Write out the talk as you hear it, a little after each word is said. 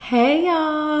Hey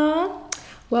y'all!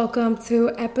 Welcome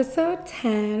to episode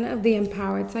 10 of the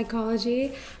Empowered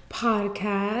Psychology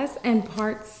podcast and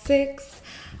part 6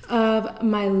 of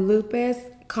my Lupus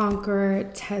Conqueror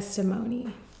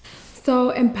testimony. So,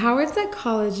 Empowered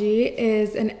Psychology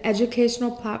is an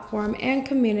educational platform and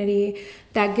community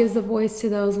that gives a voice to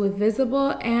those with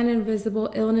visible and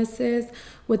invisible illnesses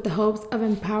with the hopes of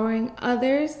empowering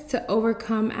others to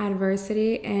overcome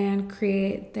adversity and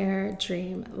create their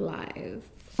dream lives.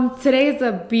 Today is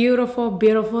a beautiful,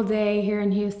 beautiful day here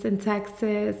in Houston,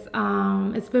 Texas.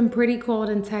 It's been pretty cold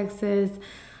in Texas.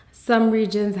 Some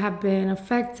regions have been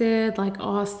affected, like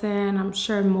Austin, I'm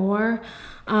sure more.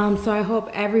 So I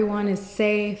hope everyone is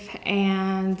safe,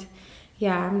 and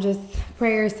I'm just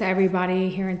prayers to everybody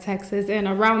here in Texas and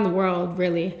around the world,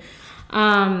 really.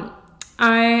 I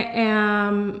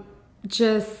am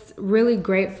just really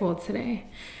grateful today.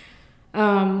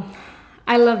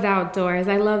 I love the outdoors.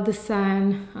 I love the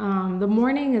sun. The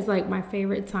morning is like my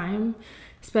favorite time,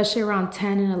 especially around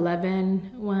 10 and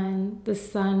 11 when the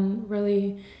sun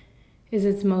really is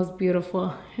its most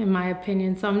beautiful, in my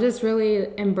opinion. So I'm just really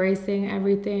embracing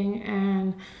everything.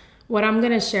 And what I'm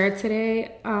going to share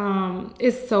today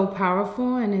is so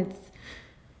powerful and it's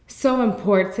so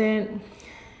important.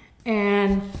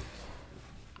 And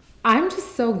I'm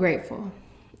just so grateful.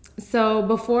 So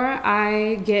before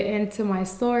I get into my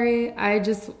story, I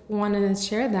just wanted to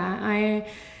share that I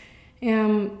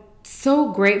am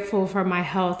so grateful for my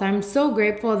health. I'm so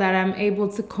grateful that I'm able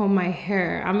to comb my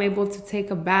hair. I'm able to take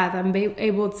a bath. I'm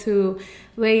able to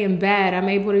lay in bed. I'm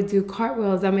able to do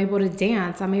cartwheels. I'm able to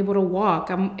dance. I'm able to walk.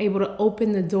 I'm able to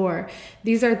open the door.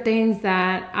 These are things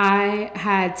that I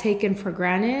had taken for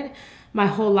granted my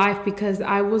whole life because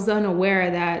I was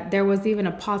unaware that there was even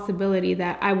a possibility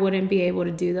that I wouldn't be able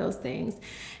to do those things.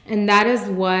 And that is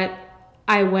what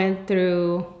I went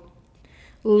through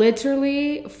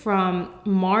literally from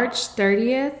March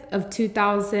 30th of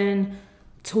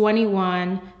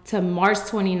 2021 to March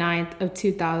 29th of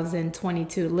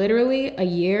 2022. Literally a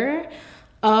year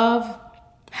of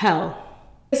hell.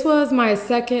 This was my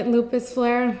second lupus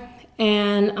flare,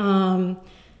 and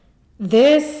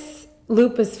this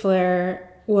lupus flare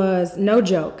was no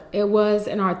joke. It was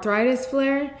an arthritis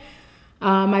flare.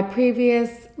 My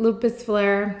previous lupus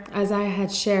flare, as I had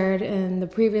shared in the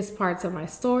previous parts of my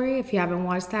story, if you haven't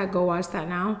watched that, go watch that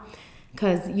now,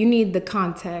 because you need the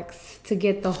context to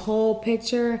get the whole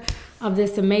picture of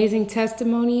this amazing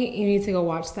testimony. You need to go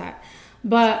watch that.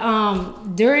 But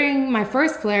during my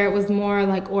first flare, it was more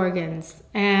like organs,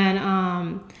 and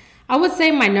I would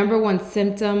say my number one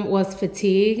symptom was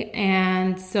fatigue,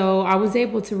 and so I was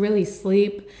able to really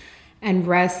sleep and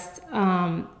rest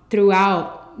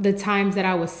throughout the times that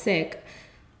I was sick.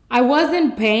 I was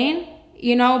in pain,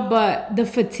 but the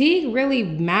fatigue really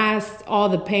masked all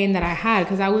the pain that I had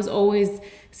because I was always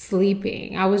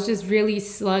sleeping. I was just really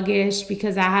sluggish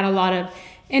because I had a lot of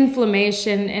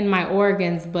inflammation in my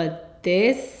organs. But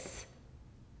this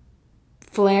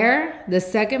flare, the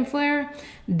second flare,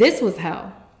 this was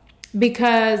hell.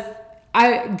 Because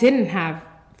I didn't have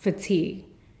fatigue.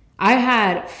 I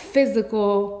had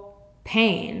physical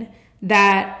pain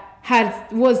that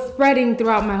was spreading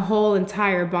throughout my whole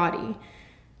entire body.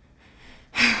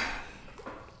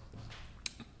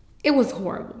 It was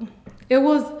horrible. It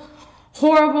was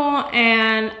horrible,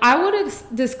 and I would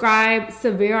describe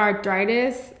severe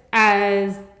arthritis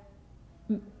as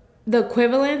the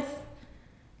equivalent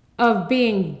of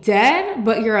being dead,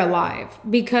 but you're alive,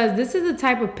 because this is the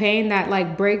type of pain that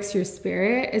like breaks your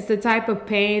spirit. It's the type of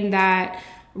pain that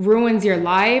ruins your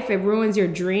life. It ruins your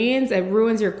dreams. It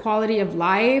ruins your quality of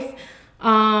life.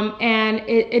 And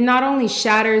it not only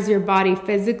shatters your body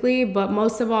physically, but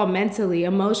most of all mentally,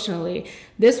 emotionally.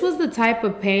 This was the type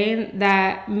of pain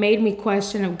that made me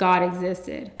question if God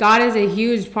existed. God is a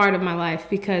huge part of my life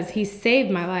because he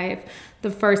saved my life the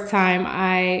first time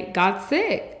I got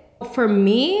sick. For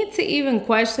me to even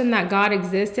question that God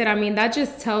existed, that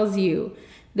just tells you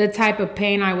the type of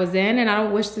pain I was in, and I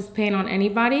don't wish this pain on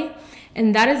anybody.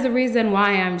 And that is the reason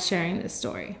why I'm sharing this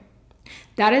story.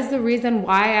 That is the reason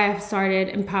why I have started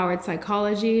Empowered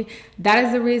Psychology. That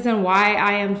is the reason why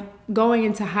I am going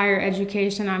into higher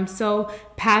education. I'm so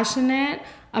passionate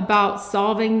about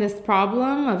solving this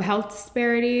problem of health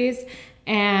disparities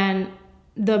and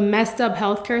the messed up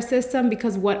healthcare system,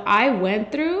 because what I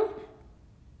went through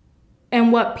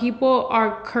and what people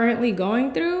are currently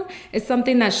going through is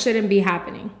something that shouldn't be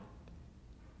happening.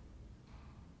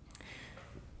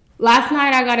 Last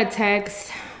night I got a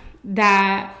text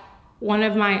that one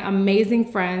of my amazing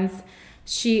friends,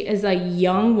 she is a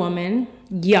young woman,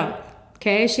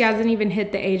 okay? She hasn't even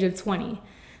hit the age of 20.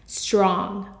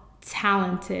 Strong,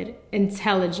 talented,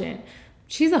 intelligent.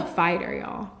 She's a fighter,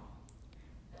 y'all.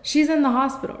 She's in the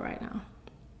hospital right now.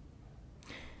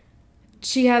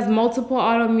 She has multiple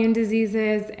autoimmune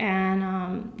diseases,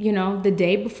 and the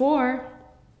day before,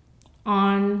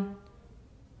 on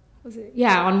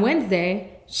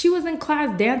Wednesday, she was in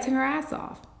class dancing her ass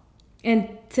off.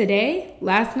 And today,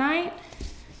 last night,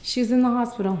 she was in the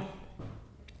hospital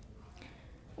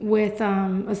with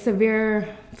a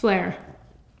severe flare.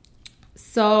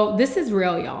 So this is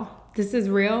real, y'all. This is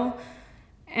real.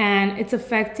 And it's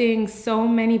affecting so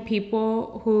many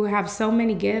people who have so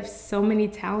many gifts, so many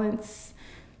talents,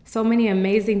 so many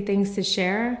amazing things to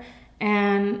share.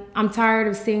 And I'm tired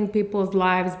of seeing people's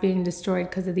lives being destroyed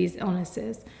because of these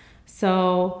illnesses.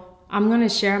 So I'm going to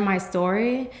share my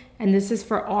story. And this is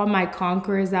for all my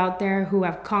conquerors out there who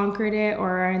have conquered it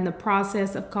or are in the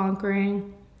process of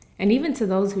conquering. And even to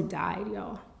those who died,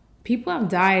 y'all. People have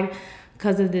died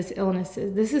because of these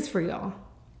illnesses. This is for y'all.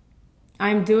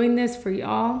 I'm doing this for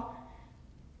y'all.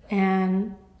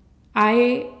 And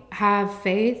I have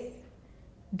faith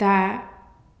that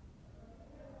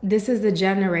this is this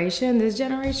generation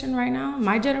right now,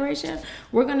 my generation,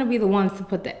 we're going to be the ones to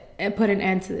put an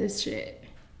end to this shit.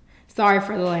 Sorry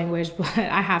for the language, but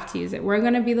I have to use it. We're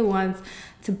going to be the ones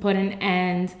to put an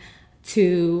end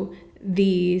to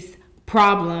these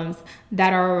problems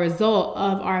that are a result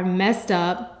of our messed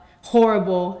up,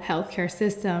 horrible healthcare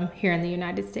system here in the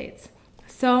United States.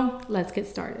 So let's get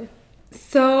started.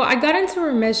 So I got into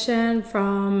remission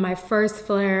from my first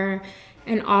flare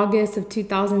in August of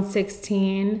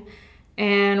 2016.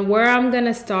 And where I'm going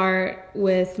to start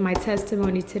with my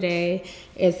testimony today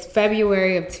is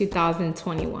February of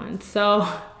 2021. So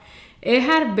it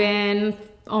had been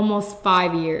almost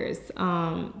 5 years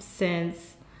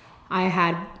since I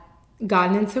had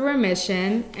gotten into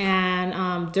remission.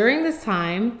 And during this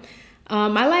time,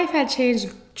 my life had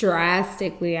changed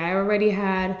drastically. I already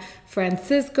had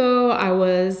Francisco. I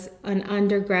was an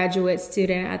undergraduate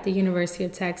student at the University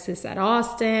of Texas at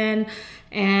Austin.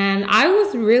 And I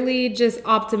was really just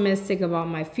optimistic about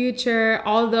my future.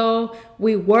 Although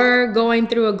we were going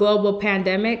through a global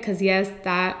pandemic, because yes,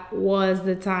 that was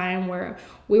the time where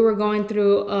we were going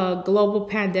through a global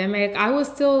pandemic, I was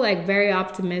still very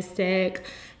optimistic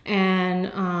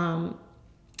and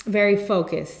very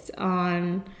focused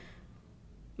on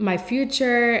my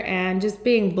future and just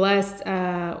being blessed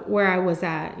where I was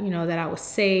at, that I was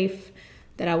safe,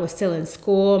 that I was still in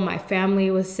school, my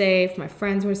family was safe, my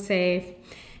friends were safe.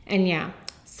 And yeah,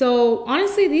 so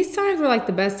honestly, these times were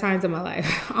the best times of my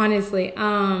life, honestly.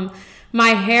 My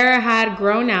hair had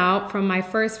grown out from my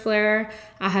first flare.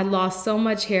 I had lost so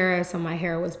much hair, so my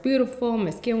hair was beautiful, my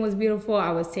skin was beautiful,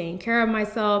 I was taking care of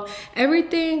myself.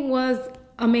 Everything was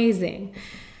amazing,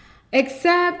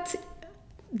 except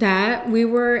that we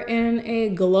were in a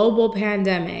global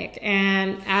pandemic.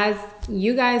 And as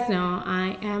you guys know,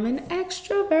 I am an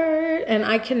extrovert and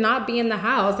I cannot be in the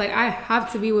house. I have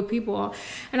to be with people.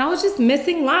 And I was just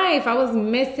missing life. I was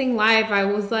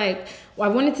I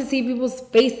wanted to see people's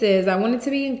faces. I wanted to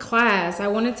be in class. I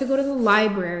wanted to go to the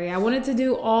library. I wanted to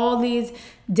do all these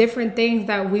different things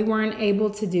that we weren't able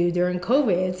to do during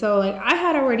COVID. So I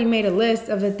had already made a list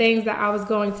of the things that I was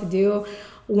going to do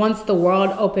once the world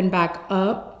opened back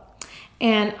up.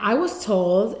 And I was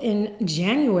told in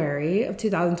January of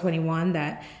 2021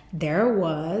 that there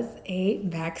was a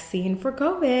vaccine for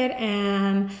COVID.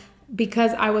 And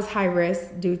because I was high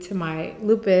risk due to my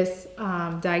lupus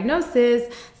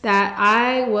diagnosis, that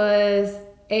I was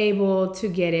able to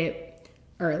get it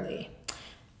early.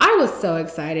 I was so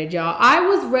excited, y'all. I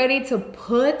was ready to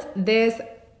put this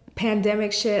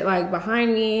pandemic shit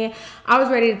behind me. I was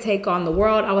ready to take on the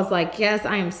world. I was yes,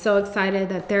 I am so excited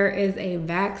that there is a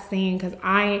vaccine because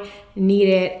I need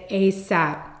it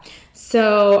ASAP.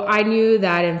 So I knew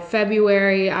that in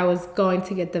February I was going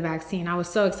to get the vaccine. I was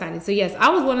so excited. So yes, I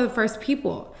was one of the first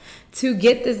people to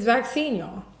get this vaccine,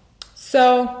 y'all.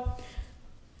 So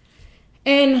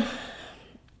in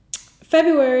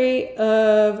February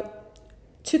of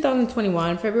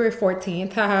 2021, February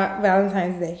 14th,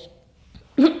 Valentine's Day.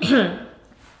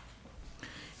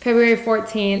 February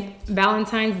 14th,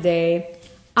 Valentine's Day,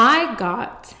 I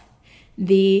got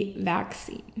the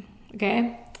vaccine,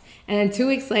 okay? And then 2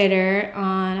 weeks later,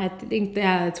 on I think the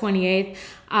 28th,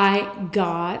 I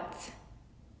got,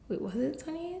 was it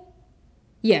 28th?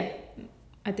 Yeah,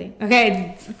 I think.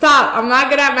 Okay, stop. I'm not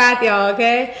good at math, y'all,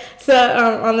 okay? So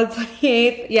on the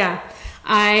 28th, yeah,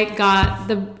 I got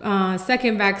the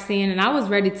second vaccine and I was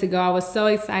ready to go. I was so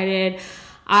excited.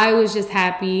 I was just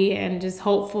happy and just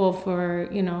hopeful for,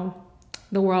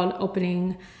 the world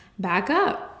opening back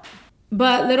up.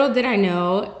 But little did I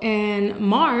know, in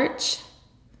March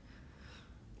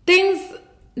things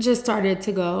just started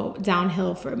to go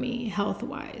downhill for me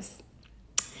health-wise.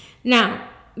 Now,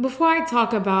 before I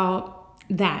talk about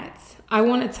that, I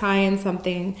want to tie in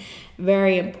something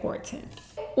very important.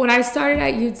 When I started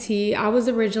at UT, I was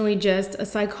originally just a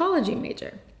psychology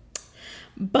major.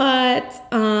 But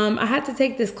I had to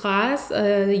take this class,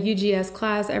 the UGS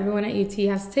class. Everyone at UT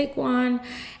has to take one.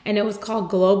 And it was called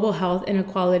Global Health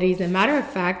Inequalities. And matter of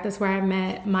fact, that's where I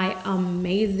met my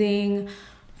amazing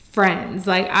friends.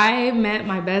 Like, I met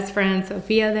my best friend,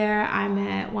 Sophia, there. I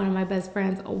met one of my best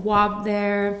friends, Awab,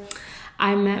 there.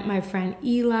 I met my friend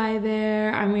Eli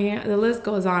there. I mean, the list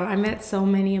goes on. I met so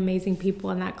many amazing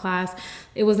people in that class.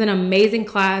 It was an amazing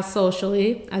class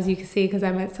socially, as you can see, because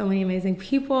I met so many amazing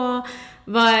people.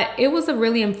 But it was a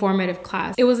really informative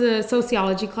class. It was a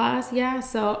sociology class, yeah.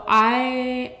 So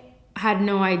I had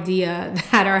no idea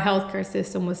that our healthcare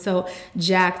system was so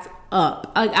jacked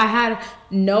up. I had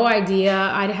no idea.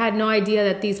 I had no idea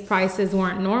that these prices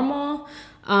weren't normal.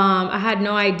 I had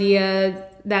no idea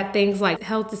that things like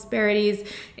health disparities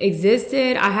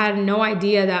existed. I had no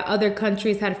idea that other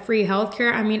countries had free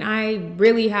healthcare. I mean, I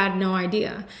really had no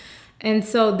idea. And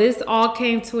so this all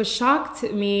came to a shock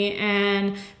to me.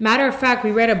 And matter of fact,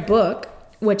 we read a book,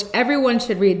 which everyone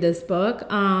should read this book.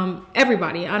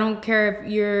 Everybody, I don't care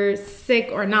if you're sick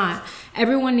or not.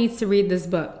 Everyone needs to read this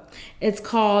book. It's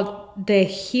called The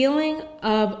Healing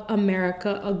of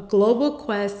America, a Global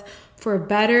Quest for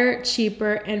Better,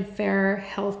 Cheaper, and Fairer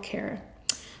Healthcare.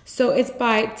 So it's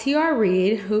by T.R.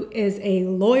 Reid, who is a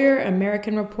lawyer,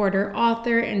 American reporter,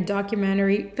 author, and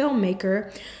documentary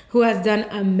filmmaker who has done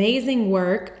amazing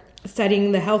work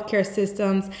studying the healthcare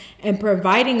systems and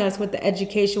providing us with the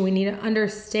education we need to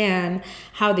understand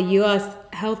how the U.S.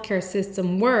 healthcare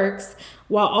system works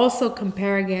while also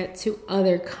comparing it to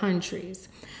other countries.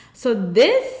 So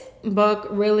this book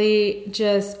really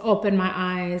just opened my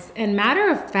eyes. And matter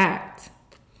of fact,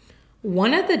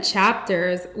 one of the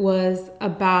chapters was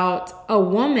about a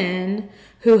woman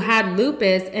who had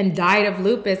lupus and died of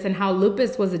lupus, and how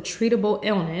lupus was a treatable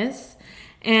illness,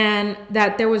 and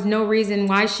that there was no reason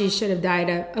why she should have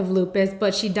died of lupus,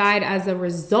 but she died as a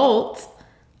result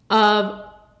of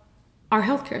our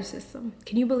healthcare system.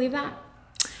 Can you believe that?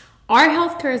 Our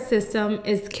healthcare system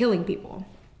is killing people.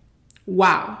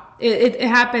 Wow. It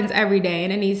happens every day,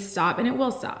 and it needs to stop, and it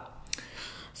will stop.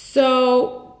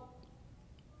 So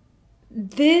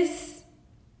this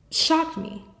shocked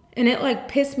me, and it like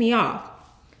pissed me off.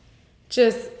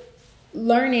 Just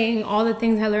learning all the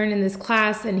things I learned in this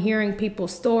class and hearing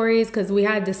people's stories, because we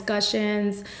had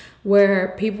discussions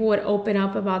where people would open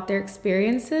up about their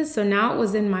experiences. So now it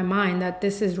was in my mind that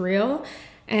this is real.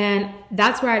 And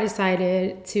that's where I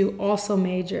decided to also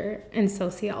major in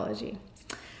sociology.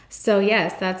 So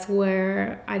yes, that's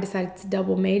where I decided to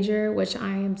double major, which I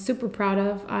am super proud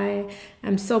of. I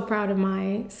am so proud of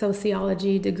my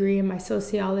sociology degree and my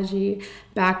sociology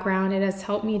background. It has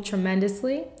helped me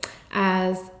tremendously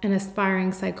as an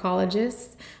aspiring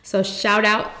psychologist. So shout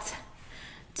out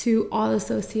to all the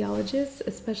sociologists,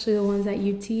 especially the ones at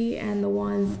UT and the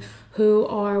ones who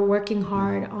are working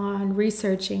hard on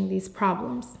researching these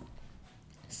problems.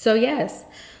 So yes,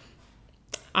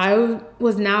 I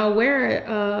was now aware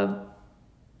of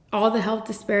all the health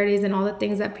disparities and all the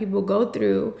things that people go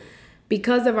through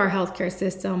because of our healthcare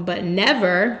system, but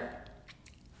never,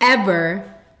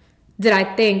 ever did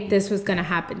I think this was going to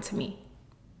happen to me.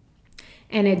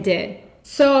 And it did.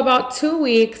 So about 2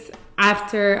 weeks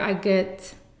after I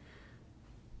get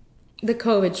the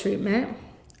COVID treatment,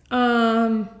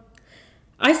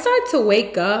 I started to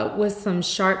wake up with some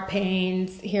sharp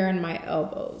pains here in my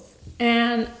elbows.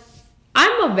 And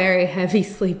I'm a very heavy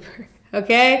sleeper,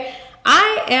 okay?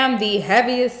 I am the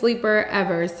heaviest sleeper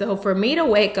ever. So for me to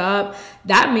wake up,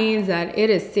 that means that it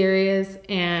is serious.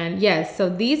 And yes, so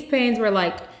these pains were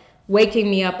like waking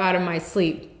me up out of my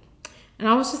sleep. And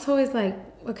I was just always like,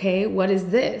 okay, what is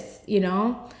this, you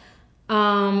know?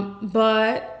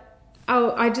 But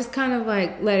I just kind of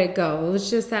like let it go. It was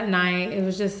just at night. It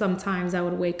was just sometimes I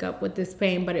would wake up with this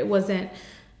pain, but it wasn't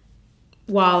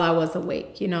while I was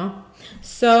awake, you know?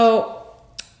 So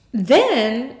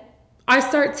then I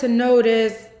start to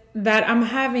notice that I'm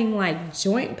having like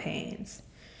joint pains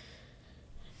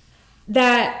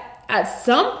that at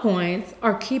some points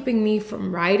are keeping me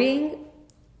from writing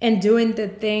and doing the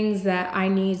things that I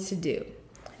need to do.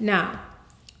 Now,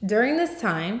 during this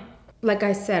time, like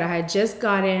I said, I had just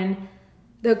gotten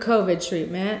the COVID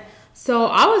treatment. So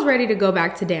I was ready to go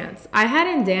back to dance. I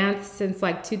hadn't danced since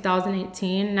like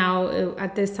 2018. Now,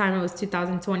 at this time, it was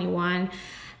 2021.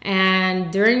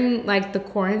 And during like the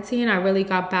quarantine, I really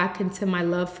got back into my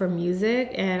love for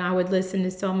music, and I would listen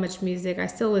to so much music. I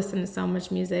still listen to so much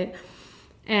music.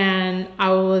 And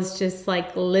I was just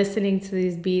like listening to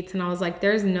these beats, and I was like,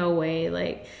 there's no way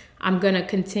like I'm gonna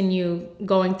continue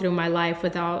going through my life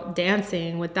without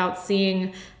dancing, without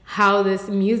seeing how this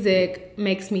music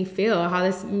makes me feel, how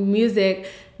this music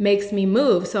makes me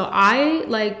move. So I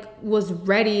like was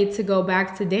ready to go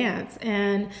back to dance,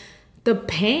 and the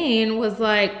pain was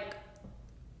like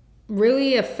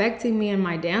really affecting me in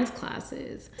my dance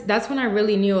classes. That's when I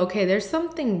really knew, okay, there's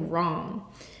something wrong.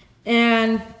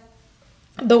 And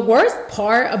the worst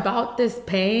part about this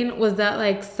pain was that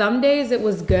like some days it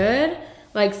was good,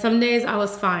 like some days I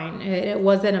was fine, it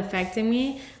wasn't affecting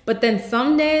me, but then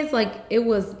some days like it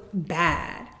was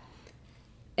bad.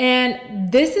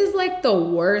 And this is like the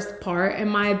worst part, in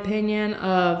my opinion,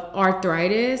 of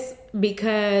arthritis,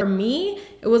 because for me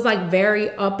it was like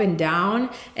very up and down,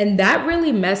 and that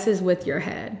really messes with your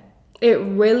head. It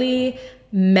really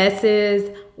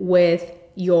messes with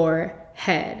your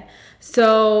head.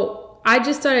 So I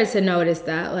just started to notice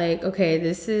that, like, okay,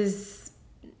 this is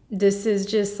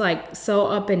just like so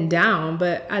up and down.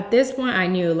 But at this point I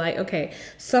knew, like, okay,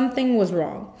 something was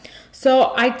wrong.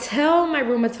 So I tell my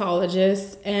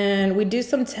rheumatologist, and we do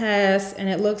some tests, and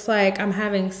it looks like I'm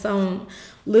having some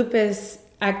lupus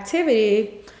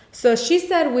activity. So she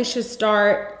said we should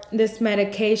start this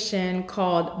medication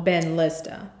called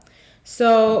Benlysta.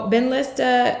 So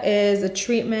Benlysta is a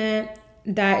treatment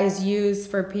that is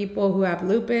used for people who have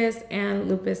lupus and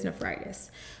lupus nephritis,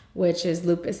 which is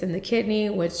lupus in the kidney,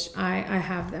 which I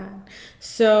have that.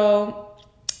 So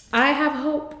I have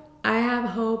hope.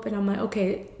 And I'm like,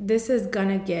 okay, this is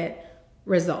gonna get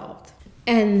resolved.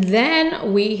 And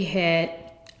then we hit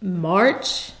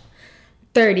March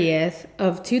 30th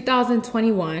of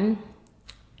 2021,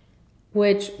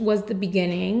 which was the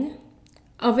beginning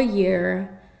of a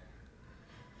year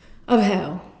of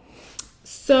hell.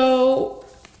 So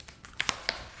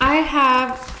I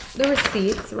have the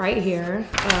receipts right here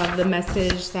of the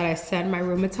message that I sent my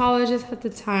rheumatologist at the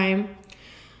time.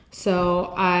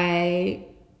 So I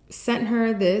sent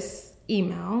her this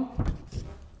email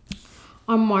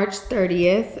on March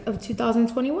 30th of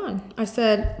 2021. I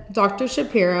said, Dr.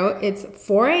 Shapiro, it's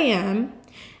 4 a.m.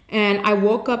 and I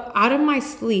woke up out of my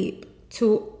sleep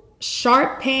to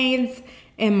sharp pains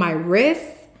in my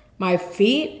wrists, my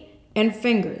feet, and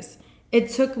fingers. It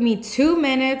took me 2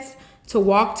 minutes to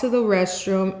walk to the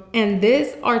restroom, and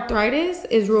this arthritis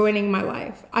is ruining my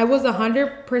life. I was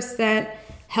 100%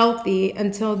 healthy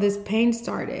until this pain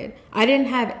started. I didn't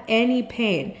have any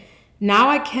pain. Now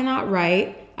I cannot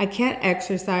write, I can't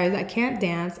exercise, I can't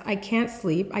dance, I can't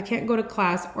sleep, I can't go to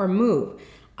class or move.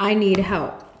 I need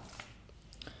help.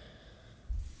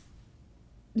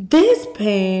 This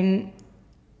pain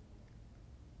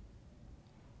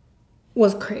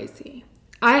was crazy.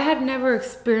 I had never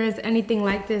experienced anything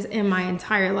like this in my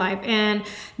entire life. And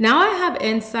now I have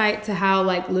insight to how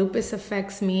like lupus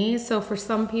affects me. So for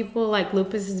some people, like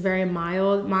lupus is very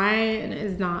mild. Mine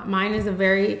is not. Mine is a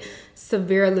very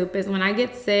severe lupus. When I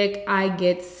get sick, I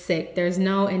get sick. There's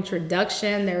no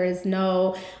introduction. There is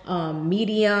no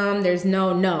medium. There's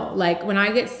no. Like when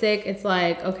I get sick, it's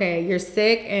like, okay, you're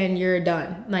sick and you're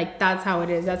done. Like that's how it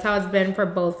is. That's how it's been for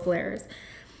both flares.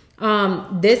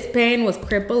 This pain was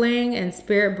crippling and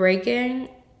spirit breaking.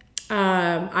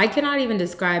 I cannot even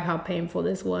describe how painful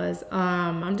this was.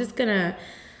 I'm just gonna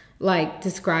like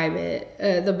describe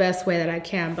it the best way that I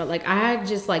can. But like I had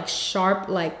just like sharp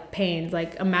like pains.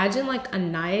 Like imagine like a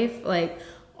knife like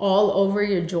all over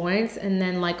your joints, and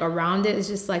then like around it is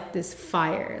just like this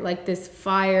fire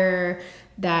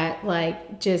that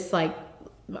like just like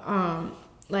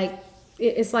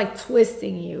it's like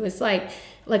twisting you. It's like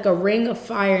a ring of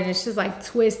fire, and it's just like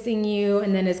twisting you,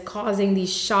 and then it's causing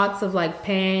these shots of like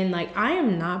pain. Like I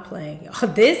am not playing.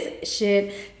 This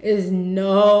shit is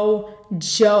no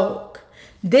joke.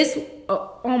 This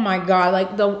oh my god,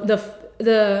 like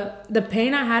the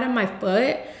pain I had in my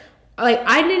foot, like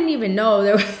I didn't even know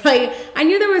there was like, I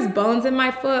knew there was bones in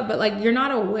my foot, but like you're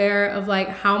not aware of like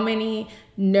how many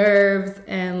nerves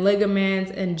and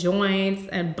ligaments and joints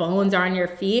and bones are on your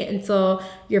feet until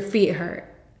your feet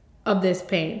hurt of this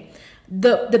pain.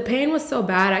 The pain was so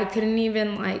bad I couldn't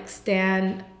even like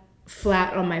stand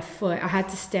flat on my foot. I had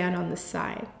to stand on the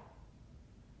side.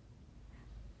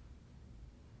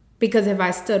 Because if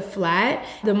I stood flat,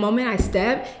 the moment I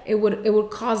stepped, it would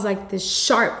cause like this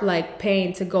sharp like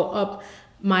pain to go up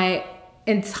my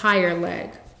entire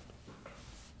leg.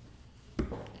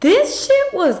 This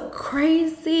shit was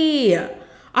crazy.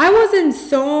 I was in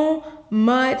so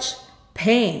much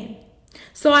pain.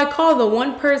 So I call the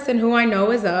one person who I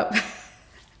know is up,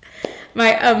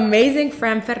 my amazing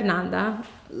friend Fernanda.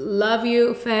 Love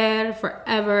you, Fer,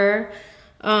 forever.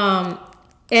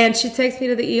 And she takes me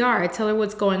to the ER. I tell her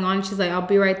what's going on. She's like, I'll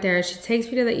be right there. She takes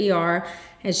me to the ER,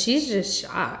 and she's just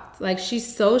shocked. Like,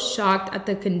 she's so shocked at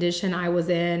the condition I was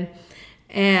in.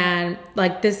 And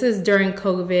like, this is during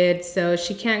COVID, so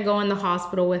she can't go in the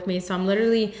hospital with me. So I'm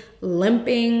literally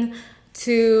limping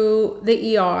to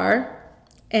the ER,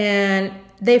 and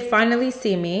they finally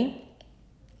see me.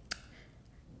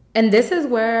 And this is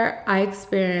where I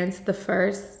experienced the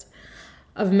first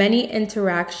of many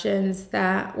interactions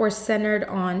that were centered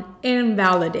on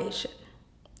invalidation.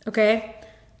 Okay?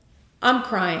 I'm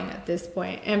crying at this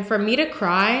point. And for me to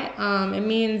cry, it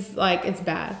means like it's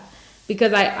bad.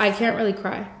 Because I can't really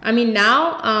cry. I mean,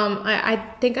 now, I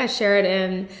think I shared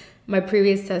in my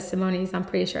previous testimonies. I'm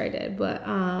pretty sure I did. But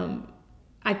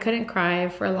I couldn't cry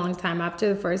for a long time.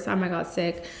 After the first time I got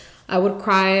sick, I would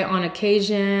cry on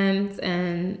occasions.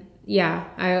 And yeah,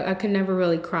 I could never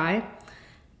really cry.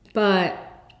 But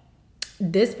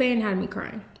this pain had me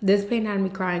crying. This pain had me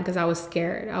crying because I was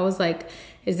scared. I was like,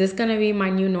 is this going to be my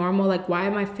new normal? Like, why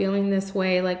am I feeling this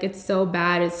way? Like, it's so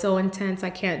bad. It's so intense. I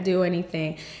can't do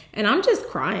anything. And I'm just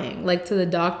crying, like, to the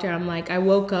doctor. I'm like, I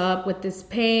woke up with this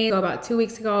pain. So about 2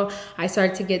 weeks ago, I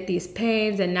started to get these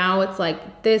pains. And now it's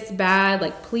like this bad.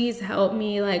 Like, please help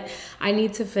me. Like, I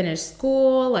need to finish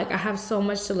school. Like, I have so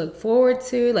much to look forward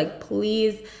to. Like,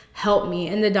 please help me.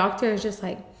 And the doctor is just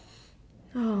like,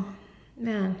 oh,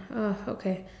 man. Oh,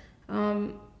 okay.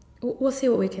 We'll see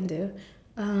what we can do.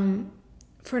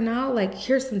 For now, like,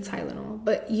 here's some Tylenol,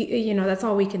 but you know, that's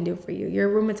all we can do for you. Your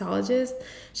rheumatologist,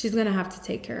 she's going to have to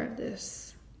take care of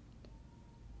this.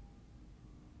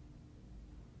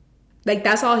 Like,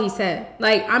 that's all he said.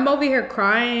 Like, I'm over here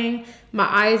crying, my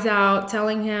eyes out,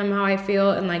 telling him how I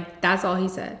feel. And like, that's all he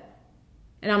said.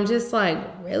 And I'm just like,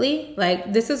 really?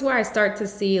 Like, this is where I start to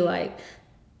see like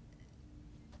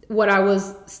what I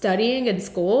was studying in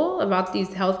school about these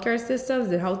healthcare systems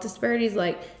and health disparities,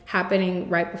 like, happening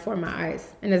right before my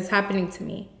eyes. And it's happening to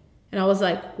me. And I was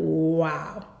like,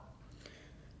 wow.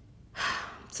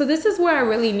 So this is where I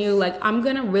really knew, like, I'm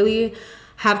going to really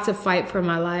have to fight for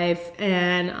my life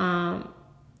and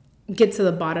get to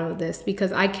the bottom of this,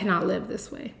 because I cannot live this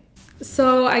way.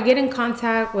 So I get in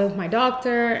contact with my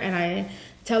doctor and I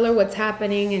tell her what's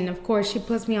happening. And of course, she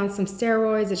puts me on some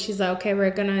steroids and she's like, okay,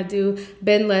 we're going to do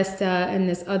Benlysta and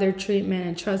this other treatment.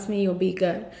 And trust me, you'll be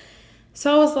good.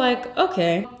 So I was like,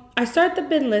 okay. I start the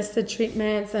Benlysta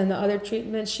treatments and the other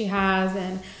treatments she has.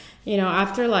 And, you know,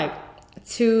 after like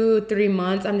 2-3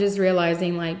 months, I'm just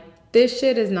realizing like this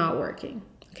shit is not working.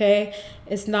 Okay.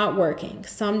 It's not working.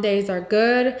 Some days are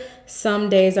good. Some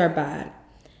days are bad.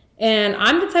 And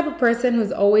I'm the type of person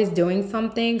who's always doing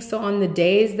something. So on the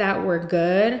days that were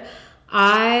good,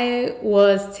 I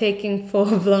was taking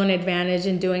full-blown advantage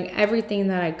and doing everything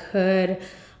that I could,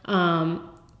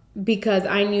 because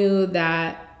I knew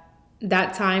that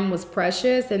that time was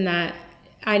precious and that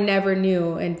I never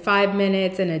knew in 5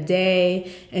 minutes, in a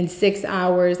day, in 6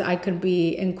 hours, I could be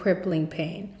in crippling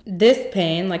pain. This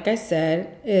pain, like I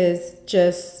said, it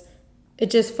just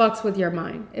fucks with your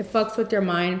mind. It fucks with your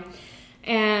mind.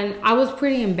 And I was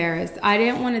pretty embarrassed. I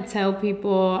didn't want to tell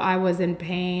people I was in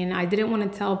pain. I didn't want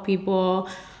to tell people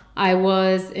I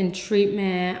was in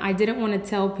treatment. I didn't want to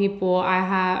tell people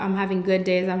I'm having good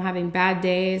days, I'm having bad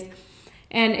days.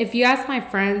 And if you ask my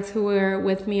friends who were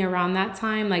with me around that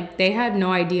time, like, they had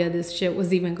no idea this shit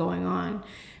was even going on.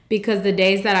 Because the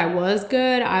days that I was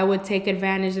good, I would take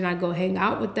advantage and I'd go hang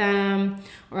out with them,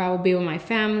 or I would be with my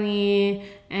family.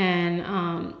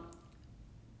 And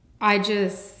I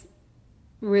just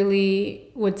really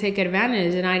would take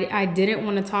advantage, and I didn't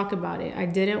want to talk about it. I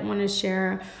didn't want to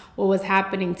share what was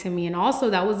happening to me. And also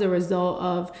that was a result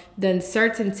of the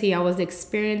uncertainty I was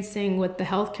experiencing with the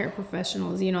healthcare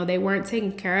professionals. You know, they weren't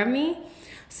taking care of me.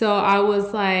 So I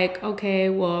was like, okay,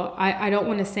 well, I don't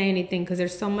want to say anything because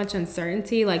there's so much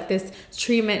uncertainty. Like, this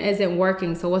treatment isn't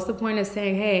working. So what's the point of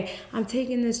saying, hey, I'm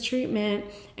taking this treatment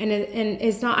and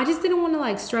it's not, I just didn't want to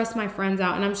like stress my friends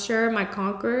out. And I'm sure my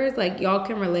conquerors, like, y'all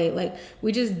can relate. Like,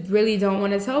 we just really don't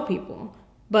want to tell people.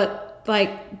 But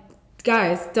like,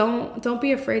 guys, don't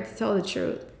be afraid to tell the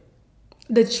truth.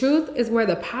 The truth is where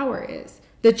the power is.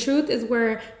 The truth is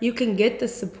where you can get the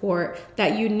support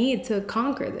that you need to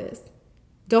conquer this.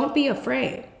 Don't be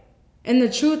afraid. And the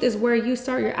truth is where you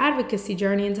start your advocacy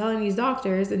journey and telling these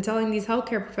doctors and telling these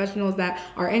healthcare professionals that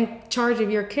are in charge of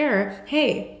your care,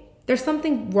 hey, there's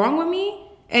something wrong with me,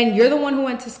 and you're the one who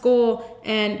went to school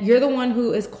and you're the one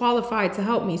who is qualified to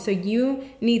help me. So you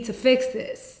need to fix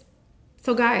this.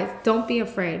 So guys, don't be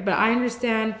afraid. But I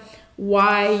understand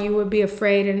why you would be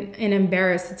afraid and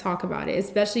embarrassed to talk about it,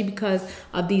 especially because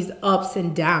of these ups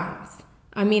and downs.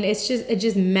 I mean, it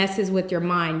just messes with your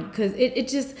mind, because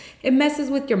it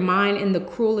messes with your mind in the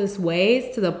cruelest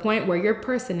ways, to the point where your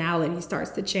personality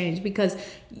starts to change, because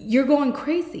you're going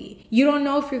crazy. You don't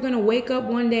know if you're going to wake up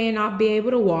one day and not be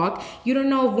able to walk. You don't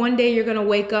know if one day you're going to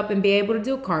wake up and be able to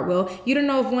do a cartwheel. You don't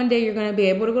know if one day you're going to be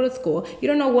able to go to school. You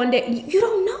don't know one day, you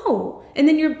don't know. And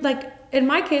then you're like, in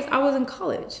my case, I was in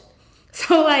college.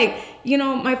 So like,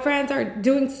 my friends are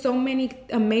doing so many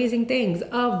amazing things,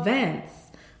 events,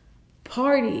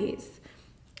 parties,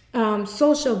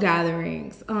 social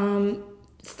gatherings,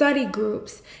 study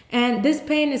groups. And this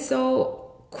pain is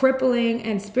so crippling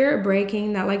and spirit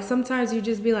breaking that like sometimes you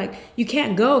just be like, you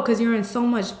can't go because you're in so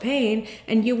much pain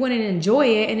and you wouldn't enjoy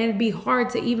it. And it'd be hard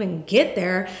to even get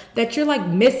there, that you're like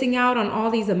missing out on all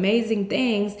these amazing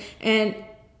things. And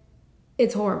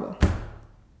it's horrible.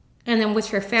 And then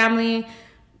with your family,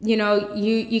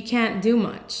 you can't do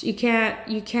much. You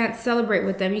can't celebrate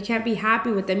with them. You can't be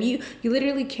happy with them. You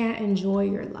literally can't enjoy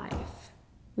your life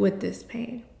with this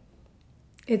pain.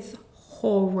 It's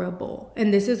horrible.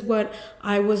 And this is what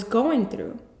I was going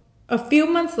through. A few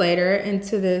months later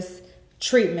into this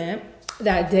treatment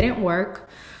that didn't work.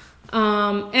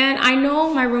 And I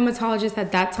know my rheumatologist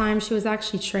at that time, she was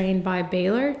actually trained by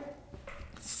Baylor.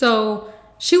 So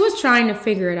she was trying to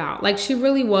figure it out. Like, she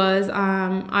really was.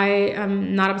 I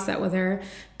am not upset with her,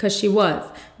 because she was.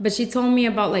 But she told me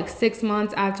about like 6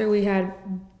 months after we had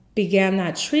began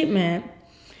that treatment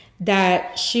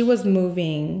that she was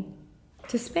moving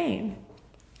to Spain,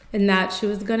 and that she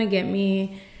was going to get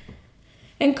me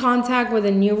in contact with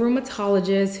a new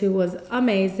rheumatologist who was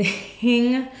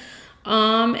amazing.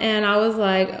 And I was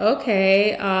like,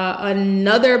 okay,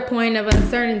 another point of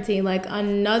uncertainty,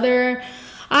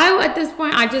 at this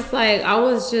point, I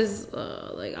was just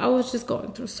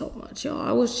going through so much, y'all.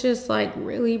 I was just like,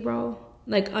 really, bro?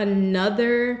 Like,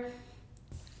 another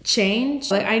change?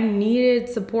 Like, I needed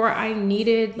support. I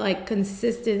needed like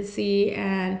consistency,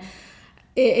 and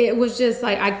it was just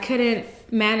like, I couldn't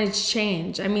manage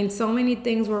change. I mean, so many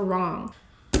things were wrong,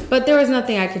 but there was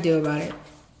nothing I could do about it.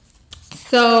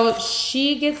 So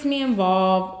she gets me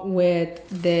involved with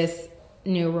this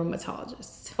new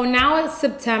rheumatologist. So now it's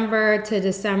September to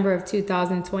December of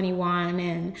 2021,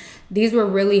 and these were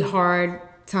really hard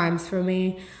times for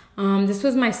me. This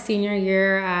was my senior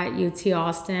year at UT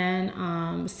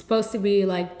Austin. Supposed to be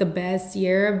like the best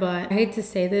year, but I hate to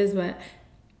say this, but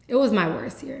it was my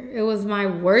worst year. It was my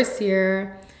worst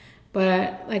year.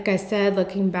 But like I said,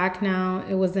 looking back now,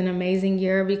 it was an amazing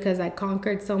year, because I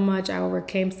conquered so much, I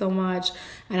overcame so much,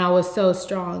 and I was so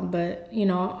strong. But,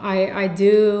 I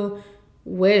do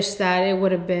wish that it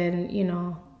would have been,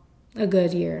 a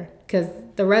good year, because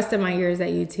the rest of my years at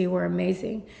UT were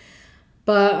amazing.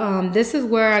 But this is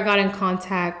where I got in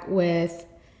contact with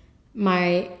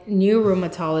my new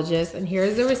rheumatologist, and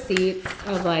here's the receipts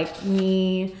of like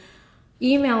me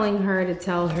emailing her to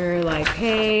tell her like,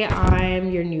 hey,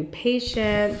 I'm your new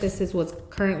patient. This is what's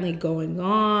currently going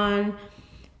on.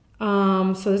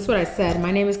 So this is what I said.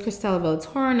 My name is Cristela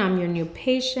Villatoro, and I'm your new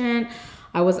patient.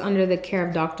 I was under the care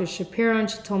of Dr. Shapiro, and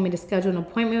she told me to schedule an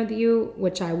appointment with you,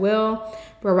 which I will.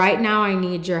 But right now I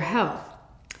need your help.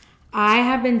 I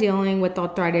have been dealing with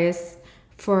arthritis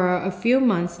for a few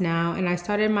months now, and I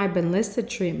started my Benlysta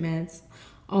treatments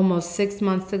almost 6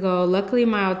 months ago. Luckily,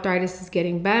 my arthritis is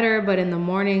getting better, but in the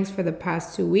mornings for the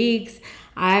past 2 weeks,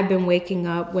 I've been waking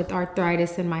up with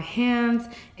arthritis in my hands,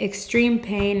 extreme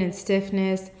pain and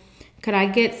stiffness. Could I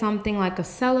get something like a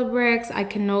Celebrex?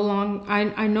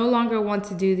 I no longer want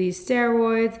to do these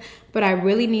steroids, but I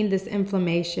really need this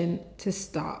inflammation to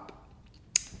stop.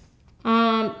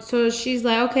 So she's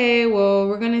like, okay, well,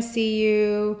 we're going to see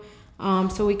you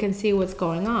so we can see what's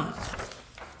going on.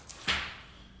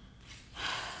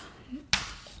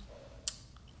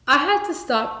 I had to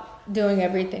stop doing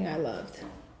everything I loved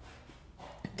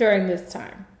during this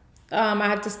time. I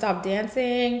had to stop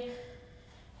dancing.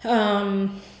 I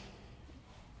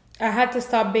had to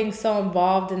stop being so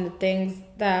involved in the things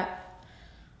that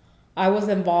I was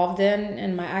involved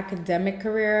in my academic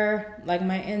career, like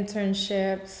my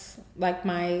internships, like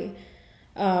my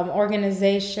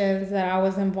organizations that I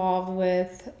was involved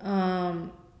with.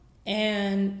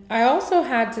 And I also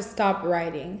had to stop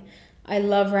writing. I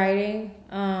love writing.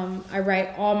 I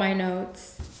write all my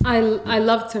notes. I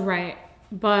love to write,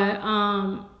 but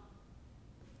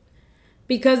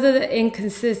because of the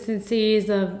inconsistencies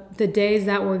of the days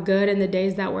that were good and the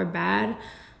days that were bad,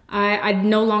 I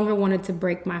no longer wanted to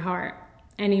break my heart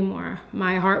anymore.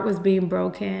 My heart was being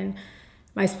broken.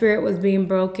 My spirit was being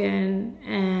broken,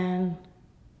 and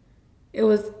it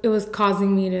was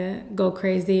causing me to go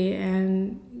crazy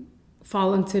and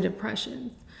fall into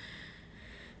depression.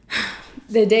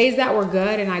 The days that were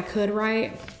good and I could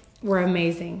write were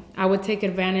amazing. I would take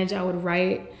advantage. I would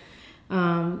write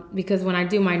because when I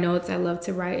do my notes, I love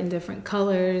to write in different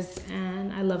colors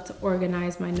and I love to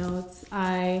organize my notes.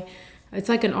 It's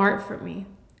like an art for me.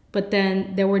 But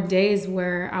then there were days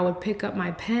where I would pick up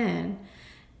my pen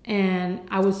and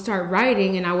I would start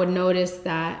writing and I would notice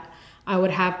that I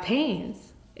would have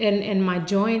pains in my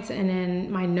joints and in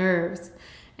my nerves.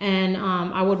 And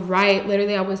I would write,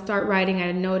 literally I would start writing.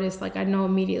 I'd notice, like I know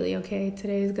immediately, okay,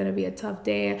 today is going to be a tough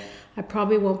day. I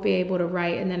probably won't be able to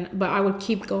write. But I would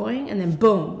keep going and then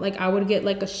boom, like I would get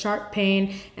like a sharp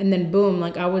pain and then boom,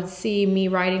 like I would see me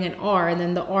writing an R and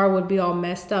then the R would be all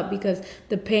messed up because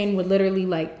the pain would literally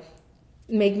like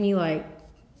make me like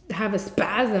have a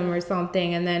spasm or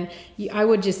something. And then I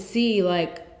would just see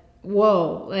like,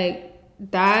 whoa, like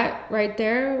that right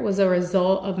there was a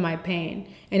result of my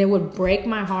pain. And it would break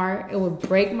my heart. It would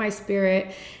break my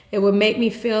spirit. It would make me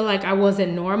feel like I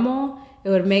wasn't normal. It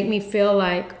would make me feel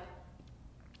like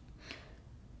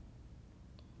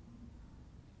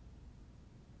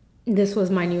this was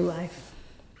my new life.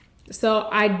 So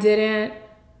I didn't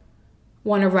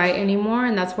want to write anymore,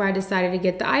 and that's where I decided to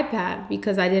get the iPad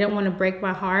because I didn't want to break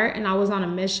my heart, and I was on a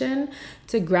mission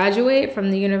to graduate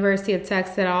from the University of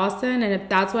Texas at Austin. And if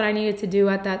that's what I needed to do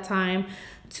at that time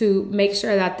to make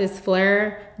sure that this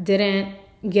flare didn't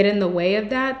get in the way of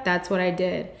that, that's what I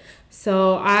did.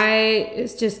 So I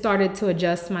just started to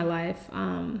adjust my life,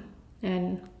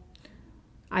 and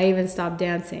I even stopped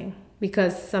dancing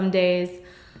because some days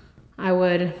I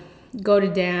would go to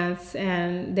dance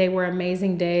and they were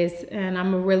amazing days, and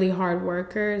I'm a really hard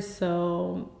worker,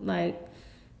 so like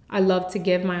I love to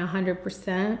give my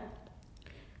 100%.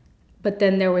 But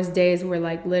then there was days where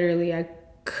like literally I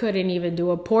couldn't even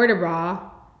do a port de bras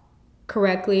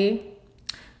correctly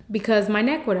because my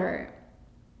neck would hurt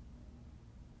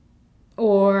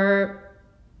or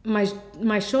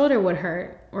my shoulder would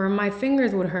hurt or my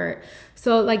fingers would hurt.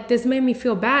 So like this made me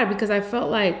feel bad because I felt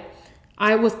like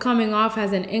I was coming off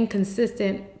as an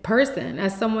inconsistent person,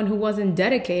 as someone who wasn't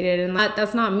dedicated, and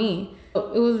that's not me.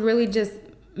 It was really just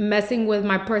messing with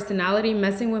my personality,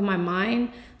 messing with my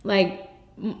mind. Like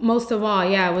most of all,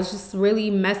 yeah, it was just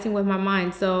really messing with my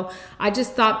mind. So I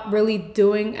just stopped really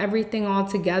doing everything all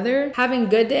together. Having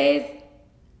good days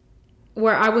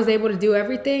where I was able to do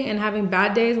everything and having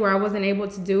bad days where I wasn't able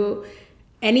to do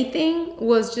anything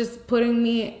was just putting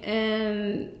me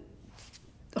in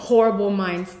horrible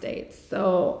mind states.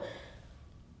 So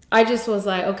I just was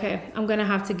like, okay, I'm gonna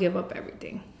have to give up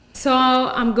everything. So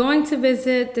I'm going to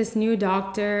visit this new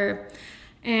doctor,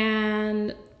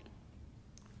 and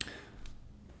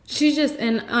she's just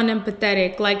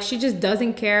unempathetic. Like she just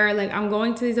doesn't care. Like I'm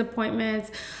going to these appointments,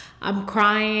 I'm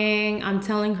crying, I'm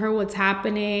telling her what's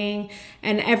happening,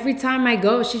 and every time I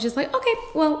go, she's just like, okay,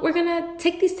 well, we're gonna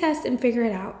take these tests and figure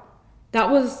it out. That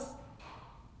was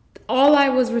all I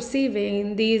was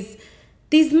receiving these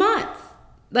months,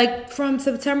 like from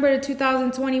September to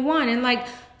 2021, and like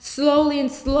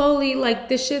slowly, like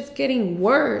this shit's getting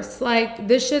worse. Like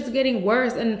this shit's getting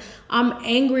worse, and I'm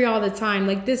angry all the time.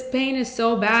 Like this pain is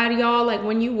so bad, y'all. Like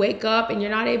when you wake up and you're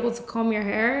not able to comb your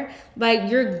hair, like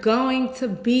you're going to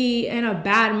be in a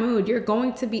bad mood. You're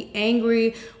going to be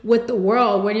angry with the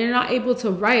world when you're not able to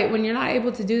write, when you're not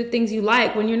able to do the things you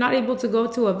like, when you're not able to go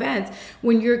to events,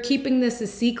 when you're keeping this a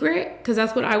secret, because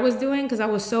that's what I was doing, because I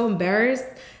was so embarrassed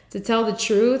to tell the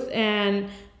truth. And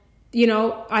you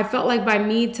know, I felt like by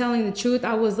me telling the truth,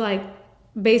 I was like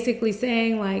basically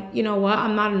saying like, you know what,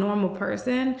 I'm not a normal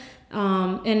person.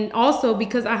 And also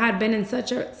because I had been in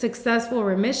such a successful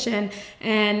remission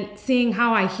and seeing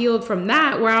how I healed from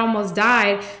that, where I almost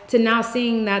died, to now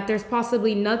seeing that there's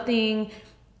possibly nothing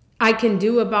I can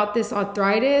do about this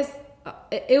arthritis,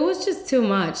 it was just too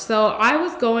much. So I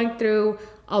was going through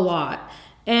a lot,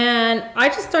 and I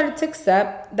just started to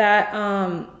accept that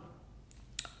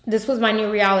this was my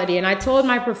new reality. And I told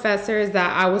my professors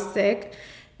that I was sick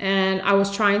and I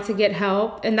was trying to get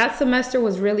help. And that semester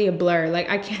was really a blur. Like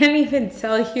I can't even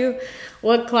tell you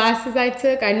what classes I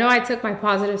took. I know I took my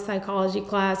positive psychology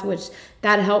class, which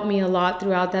that helped me a lot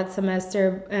throughout that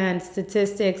semester, and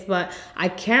statistics, but I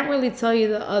can't really tell you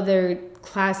the other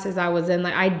classes I was in.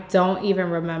 Like I don't even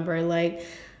remember, like,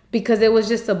 because it was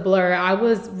just a blur. I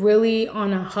was really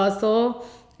on a hustle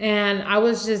and I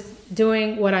was just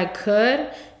doing what I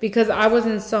could because I was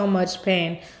in so much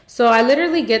pain. So I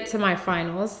literally get to my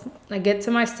finals. I get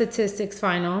to my statistics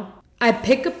final. I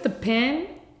pick up the pen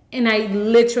and I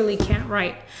literally can't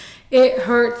write. It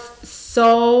hurts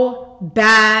so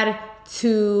bad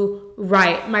to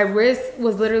write. My wrist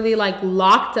was literally like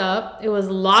locked up. It was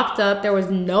locked up. There was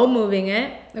no moving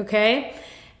it, okay?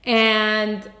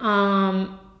 And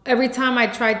every time I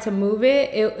tried to move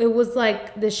it was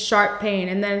like this sharp pain.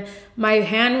 And then my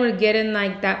hand would get in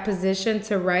like that position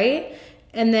to write.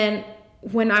 And then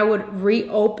when I would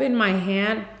reopen my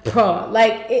hand,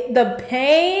 the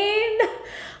pain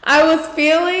I was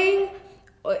feeling,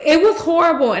 it was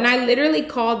horrible. And I literally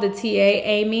called the TA,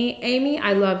 Amy,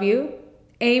 I love you.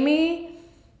 Amy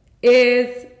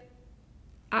is,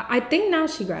 I think now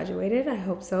she graduated, I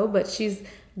hope so, but she's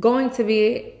going to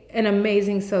be an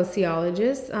amazing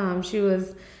sociologist. She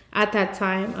was at that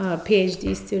time a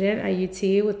PhD student at UT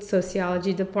with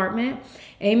sociology department.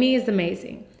 Amy is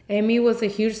amazing. Amy was a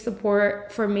huge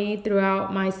support for me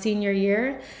throughout my senior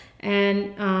year,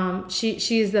 and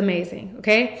she's amazing.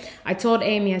 Okay, I told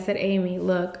Amy, I said, Amy,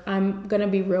 look, I'm gonna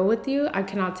be real with you. I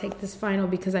cannot take this final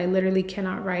because I literally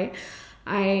cannot write.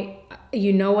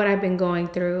 You know what I've been going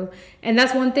through. And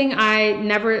that's one thing I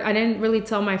didn't really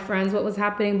tell my friends what was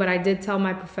happening, but I did tell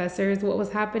my professors what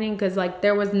was happening, because like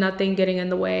there was nothing getting in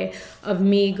the way of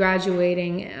me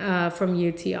graduating from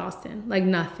UT Austin, like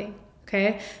nothing.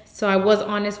 Okay, so I was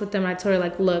honest with them. I told her,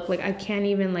 like, look, like I can't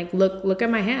even like look at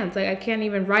my hands, like I can't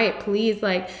even write. Please,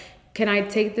 like, can I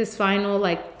take this final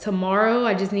like tomorrow?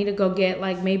 I just need to go get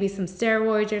like maybe some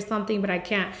steroids or something, but I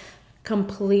can't.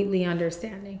 Completely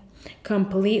understanding.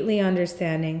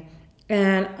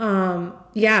 And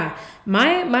yeah,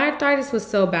 my arthritis was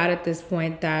so bad at this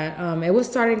point that it was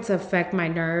starting to affect my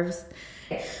nerves.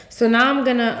 So now I'm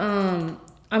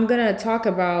gonna talk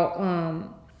about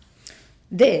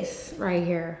this right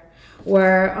here,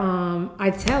 where I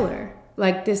tell her,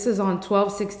 like, this is on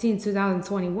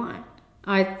 12/16/2021.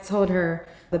 I told her,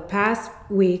 the past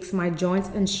weeks my joints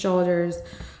and shoulders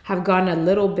have gotten a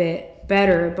little bit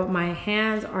better, but my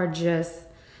hands are just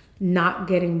not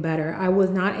getting better. I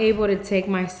was not able to take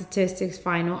my statistics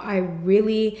final. I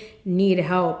really need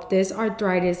help. This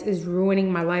arthritis is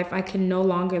ruining my life. I can no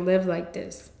longer live like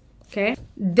this. Okay?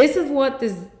 This is what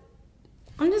this,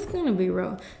 I'm just gonna be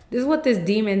real. This is what this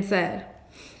demon said.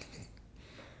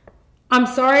 I'm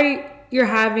sorry you're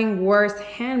having worse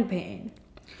hand pain.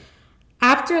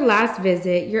 After last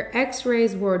visit, your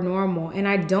x-rays were normal, and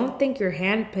I don't think your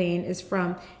hand pain is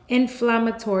from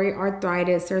inflammatory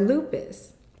arthritis or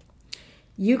lupus.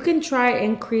 You can try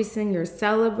increasing your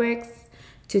Celebrex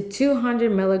to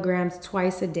 200 milligrams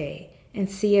twice a day and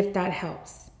see if that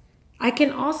helps. I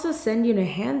can also send you to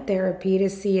hand therapy to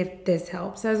see if this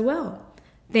helps as well.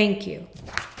 Thank you.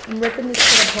 I'm ripping this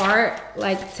shit apart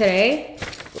like today.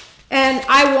 And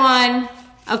I won,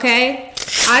 okay?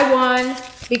 I won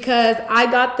because I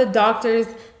got the doctors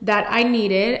that I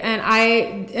needed, and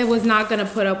I was not gonna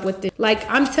put up with it. Like,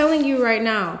 I'm telling you right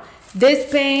now,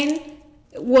 this pain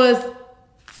was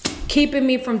keeping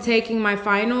me from taking my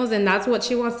finals, and that's what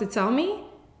she wants to tell me?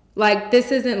 Like,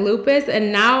 this isn't lupus,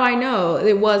 and now I know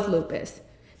it was lupus.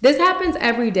 This happens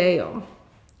every day, y'all.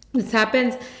 This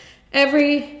happens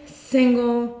every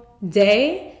single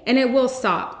day, and it will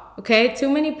stop, okay? Too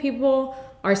many people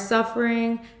are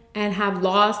suffering and have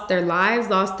lost their lives,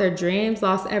 lost their dreams,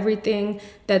 lost everything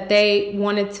that they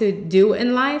wanted to do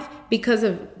in life because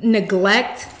of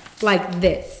neglect like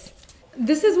this.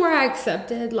 This is where I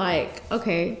accepted, like,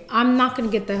 okay, I'm not gonna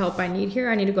get the help I need here.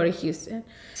 I need to go to Houston.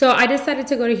 So I decided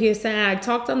to go to Houston, and I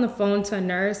talked on the phone to a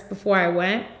nurse before I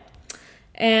went,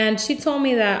 and she told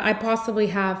me that I possibly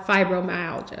have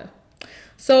fibromyalgia.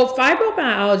 So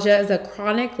fibromyalgia is a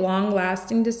chronic,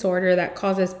 long-lasting disorder that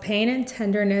causes pain and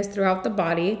tenderness throughout the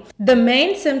body. The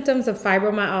main symptoms of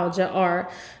fibromyalgia are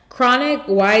chronic,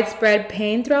 widespread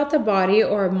pain throughout the body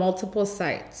or multiple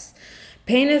sites.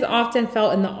 Pain is often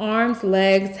felt in the arms,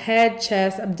 legs, head,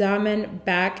 chest, abdomen,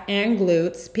 back, and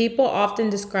glutes. People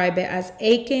often describe it as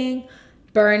aching,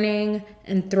 burning,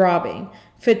 and throbbing.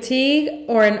 Fatigue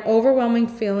or an overwhelming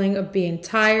feeling of being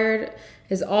tired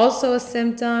is also a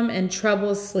symptom, and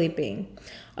trouble sleeping.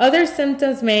 Other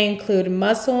symptoms may include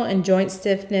muscle and joint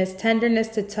stiffness, tenderness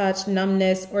to touch,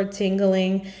 numbness, or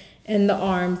tingling in the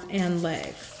arms and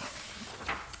legs.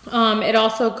 It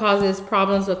also causes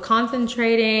problems with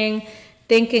concentrating,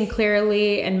 thinking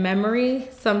clearly, and memory,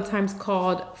 sometimes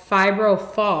called fibro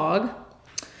fog,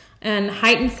 and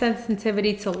heightened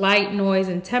sensitivity to light, noise,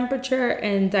 and temperature,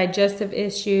 and digestive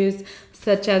issues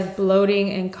such as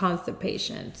bloating and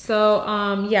constipation. So,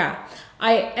 yeah,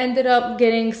 I ended up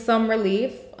getting some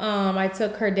relief. I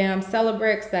took her damn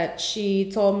Celebrex that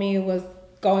she told me was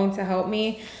going to help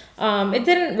me. It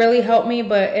didn't really help me,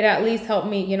 but it at least helped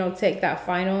me, take that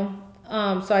final.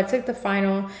 So I took the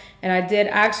final, and I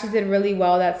actually did really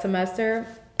well that semester.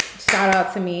 Shout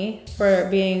out to me for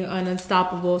being an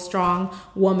unstoppable, strong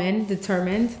woman,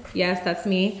 determined. Yes, that's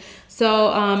me.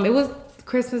 So it was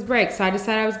Christmas break. So I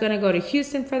decided I was going to go to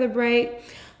Houston for the break.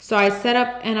 So I set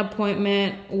up an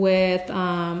appointment with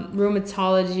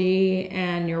rheumatology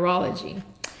and neurology.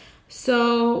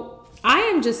 So I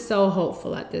am just so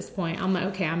hopeful at this point. I'm like,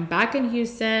 okay, I'm back in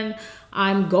Houston.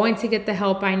 I'm going to get the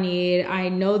help I need. I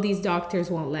know these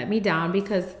doctors won't let me down,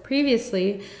 because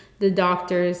previously the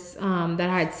doctors that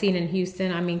I had seen in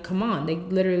Houston, I mean, come on, they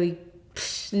literally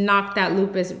knocked that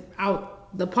lupus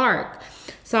out the park.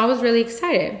 So I was really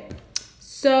excited.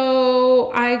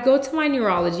 So I go to my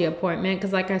neurology appointment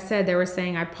because, like I said, they were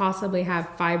saying I possibly have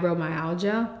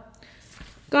fibromyalgia.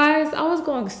 Guys, I was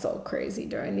going so crazy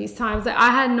during these times. Like,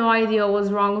 I had no idea what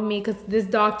was wrong with me, because this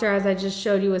doctor, as I just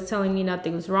showed you, was telling me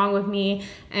nothing was wrong with me.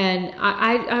 And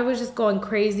I was just going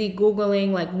crazy,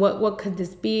 Googling, like, what could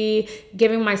this be?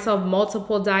 Giving myself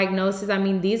multiple diagnoses. I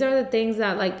mean, these are the things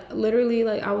that, like, literally,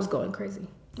 like, I was going crazy.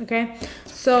 Okay?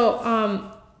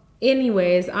 So,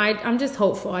 anyways, I'm just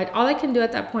hopeful. All I can do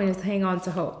at that point is hang on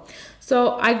to hope.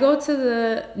 So I go to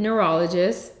the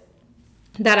neurologist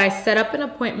that I set up an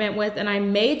appointment with, and I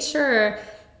made sure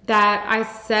that I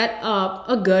set up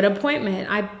a good appointment.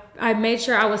 I made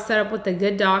sure I was set up with a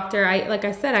good doctor. Like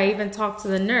I said, I even talked to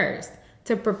the nurse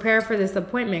to prepare for this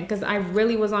appointment, because I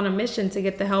really was on a mission to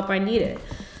get the help I needed.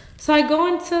 So I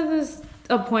go into this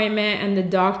appointment, and the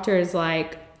doctor is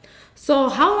like, so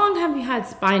how long have you had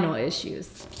spinal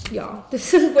issues? Y'all,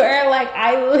 this is where, like,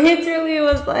 I literally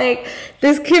was like,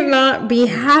 this cannot be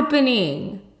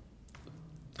happening.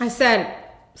 I said,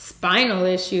 spinal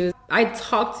issues? I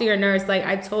talked to your nurse. Like,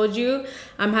 I told you,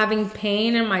 I'm having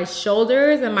pain in my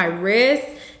shoulders and my wrists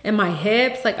and my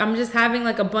hips. Like, I'm just having,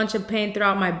 like, a bunch of pain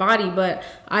throughout my body, but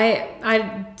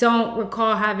I don't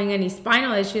recall having any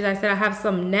spinal issues. I said I have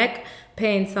some neck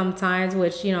pain sometimes,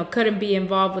 which, you know, couldn't be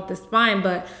involved with the spine,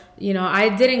 but, you know, I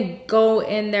didn't go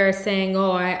in there saying,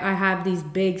 oh, I have these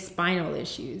big spinal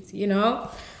issues, you know?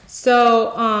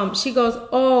 So she goes,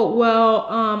 oh, well,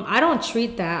 I don't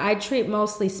treat that. I treat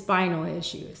mostly spinal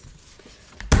issues.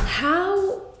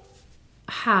 How?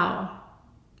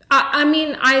 I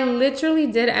mean, I literally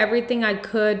did everything I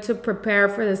could to prepare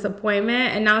for this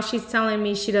appointment, and now she's telling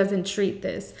me she doesn't treat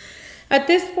this. At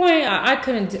this point, I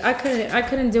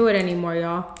couldn't do it anymore,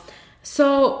 y'all.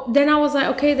 So then I was like,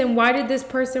 okay, then why did this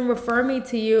person refer me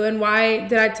to you? And why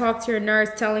did I talk to your nurse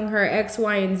telling her X,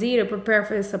 Y, and Z to prepare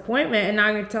for this appointment? And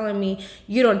now you're telling me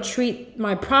you don't treat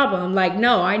my problem. Like,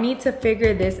 no, I need to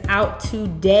figure this out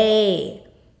today.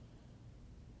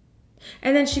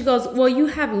 And then she goes, well, you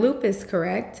have lupus,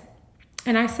 correct?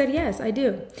 And I said, yes, I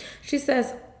do. She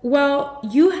says, well,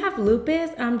 you have lupus.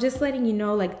 I'm just letting you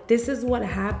know, like, this is what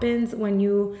happens when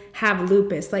you have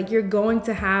lupus. Like, you're going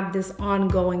to have this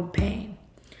ongoing pain.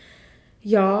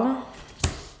 Y'all,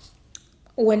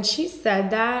 when she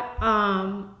said that,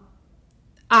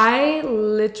 I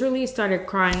literally started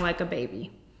crying like a baby.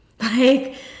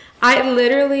 Like, I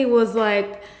literally was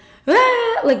like,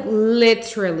 ah, like,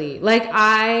 literally. Like,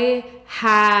 I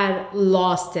had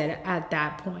lost it at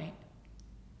that point.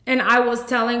 And I was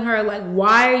telling her, like,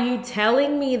 why are you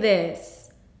telling me this?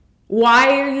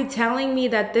 Why are you telling me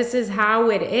that this is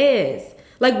how it is?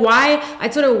 Like, why? I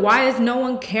told her, why is no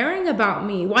one caring about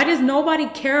me? Why does nobody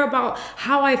care about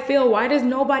how I feel? Why does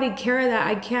nobody care that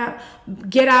I can't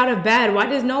get out of bed? Why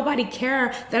does nobody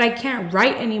care that I can't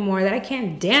write anymore? That I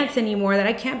can't dance anymore? That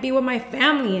I can't be with my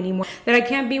family anymore? That I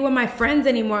can't be with my friends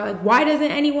anymore? Like, why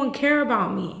doesn't anyone care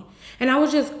about me? And I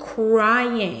was just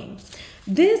crying.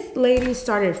 This lady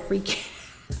started freaking.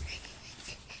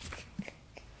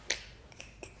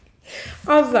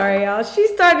 I'm sorry, y'all. She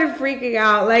started freaking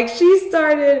out. Like, she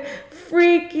started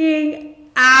freaking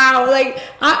out. Like,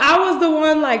 I was the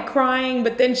one, like, crying,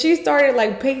 but then she started,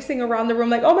 like, pacing around the room,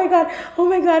 like, oh my God, oh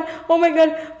my God, oh my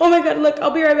God, oh my God, look,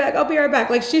 I'll be right back, I'll be right back.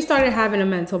 Like, she started having a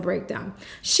mental breakdown.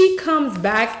 She comes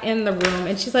back in the room,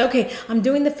 and she's like, okay, I'm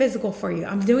doing the physical for you.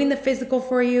 I'm doing the physical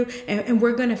for you, and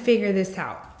we're going to figure this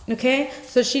out. Okay,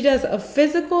 so she does a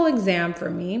physical exam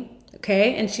for me,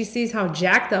 okay, and she sees how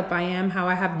jacked up I am, how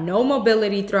I have no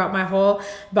mobility throughout my whole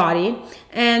body,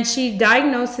 and she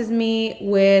diagnoses me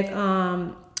with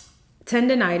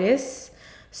tendinitis.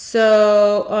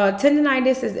 So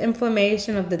tendinitis is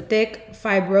inflammation of the thick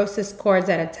fibrosis cords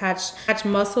that attach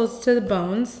muscles to the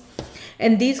bones,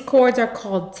 and these cords are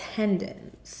called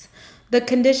tendons. The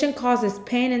condition causes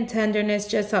pain and tenderness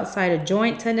just outside a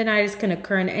joint. Tendinitis can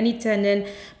occur in any tendon,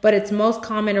 but it's most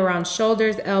common around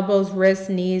shoulders, elbows, wrists,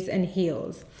 knees, and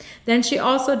heels. Then she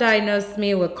also diagnosed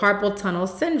me with carpal tunnel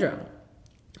syndrome,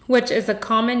 which is a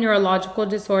common neurological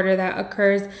disorder that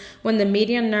occurs when the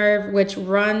median nerve, which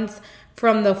runs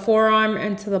from the forearm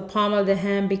into the palm of the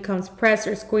hand becomes pressed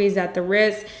or squeezed at the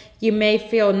wrist. You may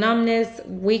feel numbness,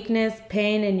 weakness,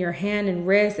 pain in your hand and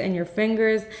wrist, and your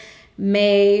fingers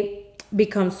may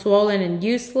become swollen and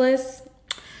useless.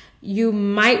 You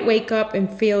might wake up and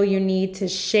feel you need to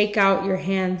shake out your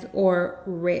hands or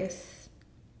wrists.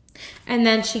 And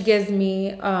then she gives me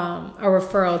a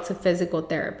referral to physical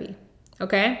therapy.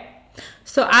 Okay?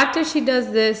 So after she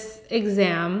does this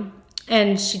exam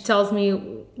and she tells me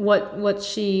what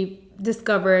she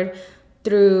discovered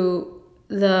through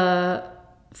the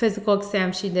physical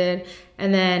exam she did,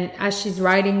 and then as she's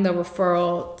writing the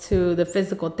referral to the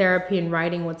physical therapy and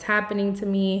writing what's happening to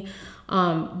me,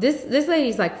 this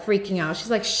lady's like freaking out. She's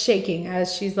like shaking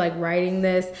as she's like writing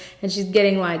this, and she's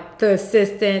getting like the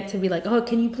assistant to be like, oh,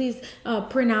 can you please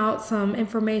print out some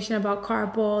information about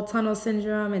carpal tunnel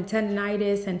syndrome and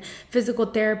tendonitis and physical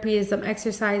therapy and some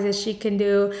exercises she can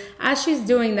do. As she's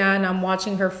doing that and I'm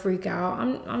watching her freak out,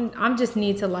 I'm just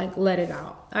need to like let it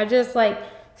out. I just like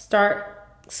start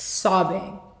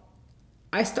sobbing.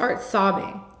 I start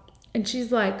sobbing, and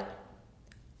she's like,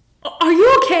 are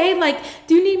you okay? Like,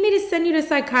 do you need me to send you to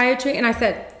psychiatry? And I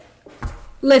said,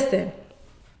 listen,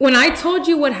 when I told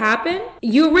you what happened,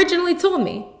 you originally told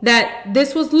me that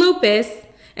this was lupus,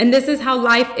 and this is how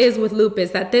life is with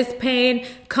lupus, that this pain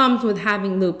comes with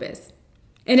having lupus.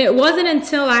 And it wasn't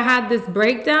until I had this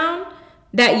breakdown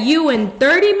that you in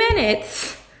 30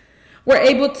 minutes were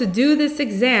able to do this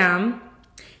exam,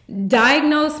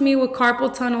 diagnose me with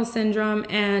carpal tunnel syndrome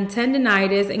and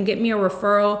tendonitis, and get me a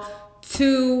referral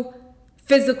to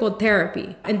physical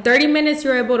therapy. In 30 minutes,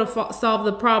 you're able to solve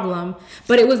the problem,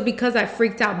 but it was because I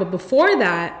freaked out. But before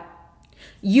that,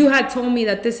 you had told me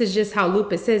that this is just how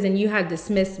lupus is, and you had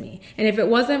dismissed me. And if it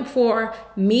wasn't for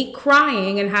me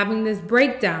crying and having this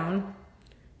breakdown,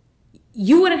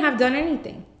 you wouldn't have done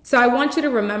anything. So I want you to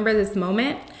remember this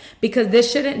moment, because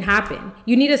this shouldn't happen.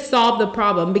 You need to solve the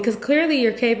problem, because clearly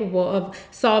you're capable of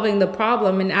solving the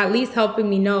problem and at least helping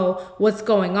me know what's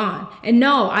going on. And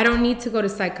no, I don't need to go to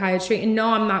psychiatry. And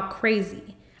no, I'm not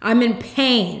crazy. I'm in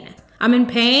pain. I'm in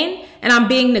pain and I'm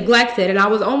being neglected, and I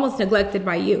was almost neglected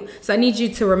by you. So I need you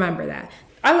to remember that.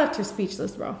 I left her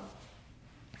speechless, bro.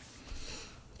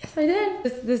 Yes, I did.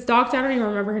 This doctor, I don't even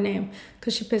remember her name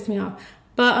because she pissed me off.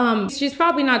 But she's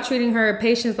probably not treating her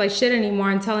patients like shit anymore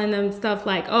and telling them stuff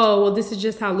like, oh, well, this is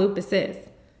just how lupus is.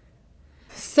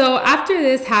 So after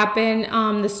this happened,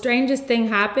 the strangest thing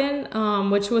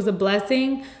happened, which was a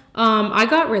blessing. I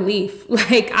got relief.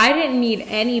 Like, I didn't need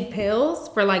any pills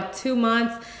for like 2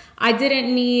 months. I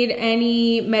didn't need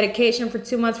any medication for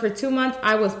 2 months. For 2 months,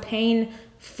 I was pain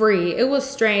free. It was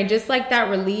strange. It's like that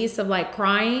release of like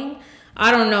crying. I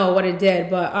don't know what it did,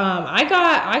 but I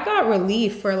got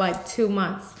relief for like 2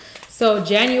 months. So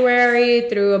January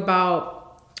through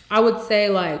about, I would say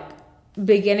like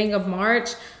beginning of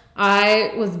March,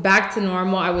 I was back to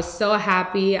normal. I was so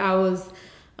happy. I was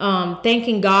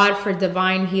thanking God for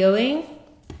divine healing.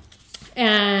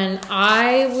 And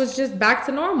I was just back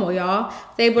to normal, y'all.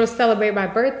 Was able to celebrate my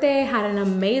birthday, had an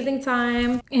amazing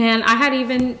time. And I had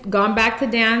even gone back to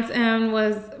dance and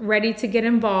was ready to get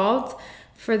involved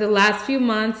for the last few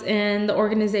months in the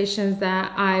organizations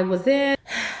that I was in.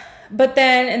 But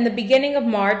then in the beginning of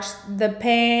March, the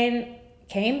pain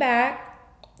came back,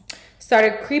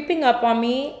 started creeping up on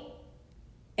me,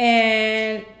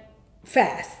 and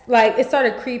fast. Like, it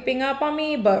started creeping up on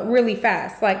me, but really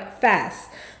fast, like fast.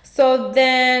 So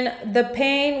then the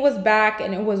pain was back,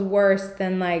 and it was worse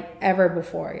than like ever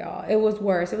before, y'all. It was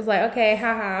worse. It was like, okay,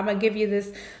 haha, I'm gonna give you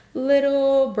this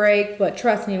little break, but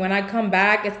trust me, when I come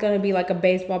back, it's gonna be like a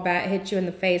baseball bat hit you in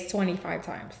the face 25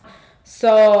 times.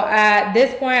 So at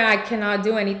this point, I cannot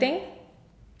do anything.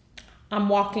 I'm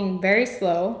walking very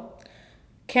slow,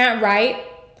 can't write.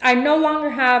 I no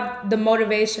longer have the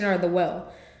motivation or the will.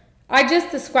 I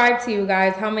just described to you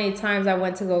guys how many times I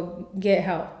went to go get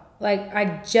help. Like,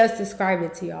 I just described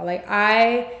it to y'all. Like,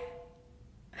 I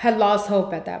had lost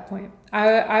hope at that point.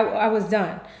 I was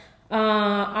done.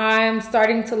 I'm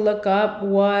starting to look up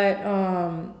what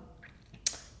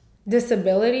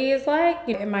disability is like.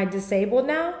 Am I disabled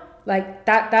now? Like,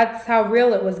 that's how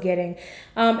real it was getting.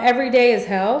 Every day is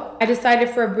hell. I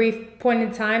decided for a brief point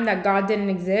in time that God didn't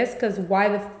exist, because why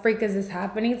the freak is this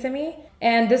happening to me?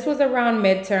 And this was around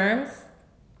midterms.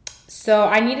 So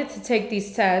I needed to take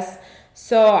these tests.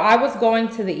 So I was going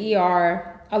to the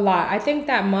ER a lot. I think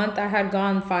that month I had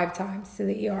gone 5 times to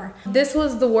the ER. This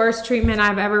was the worst treatment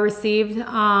I've ever received. And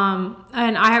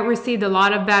I have received a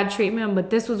lot of bad treatment, but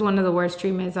this was one of the worst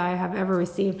treatments I have ever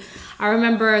received. I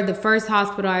remember the first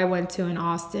hospital I went to in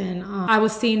Austin. I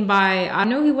was seen by, I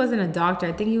knew he wasn't a doctor.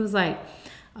 I think he was like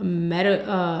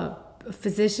a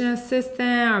physician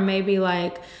assistant or maybe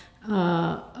like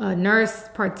a nurse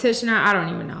practitioner. I don't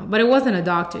even know. But it wasn't a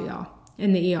doctor, y'all,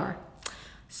 in the ER.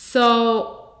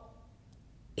 So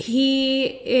he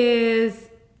is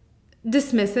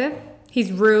dismissive.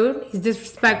 He's rude. He's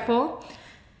disrespectful.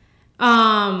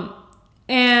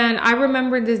 And I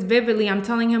remember this vividly. I'm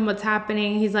telling him what's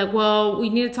happening. He's like, well, we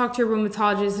need to talk to your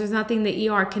rheumatologist. There's nothing the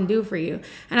ER can do for you.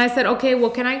 And I said, okay, well,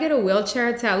 can I get a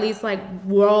wheelchair to at least like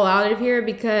roll out of here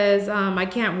because I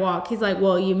can't walk? He's like,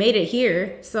 well, you made it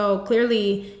here, so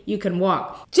clearly you can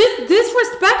walk. Just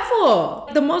disrespectful.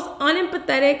 The most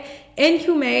unempathetic,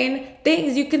 inhumane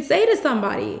things you can say to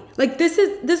somebody. Like this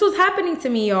was happening to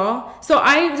me, y'all. So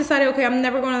I decided, okay, I'm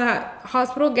never going to that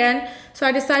hospital again. So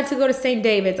I decided to go to St.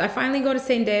 David's. I finally go to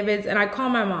St. David's and I call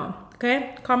my mom.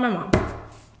 Okay, call my mom.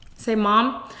 Say,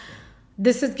 Mom,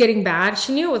 this is getting bad.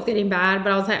 She knew it was getting bad,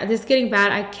 but I was like, this is getting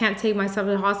bad. I can't take myself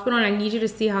to the hospital and I need you to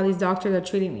see how these doctors are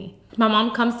treating me. My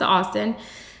mom comes to Austin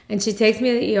and she takes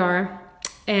me to the ER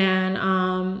and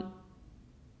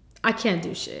I can't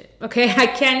do shit. Okay, I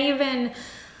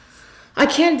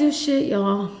can't do shit,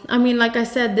 y'all. I mean, like I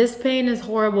said, this pain is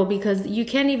horrible because you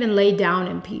can't even lay down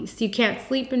in peace. You can't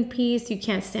sleep in peace. You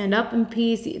can't stand up in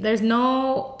peace. There's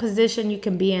no position you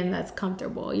can be in that's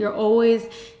comfortable. You're always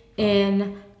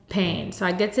in pain. So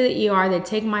I get to the ER. They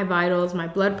take my vitals. My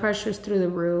blood pressure's through the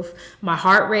roof. My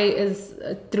heart rate is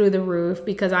through the roof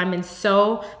because I'm in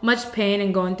so much pain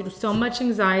and going through so much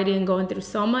anxiety and going through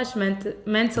so much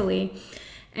mentally.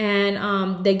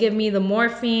 And they give me the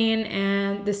morphine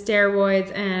and the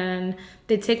steroids and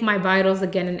they take my vitals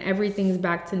again and everything's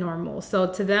back to normal. So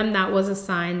to them, that was a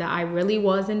sign that I really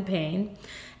was in pain.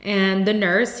 And the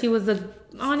nurse,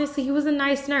 honestly, he was a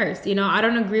nice nurse. You know, I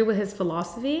don't agree with his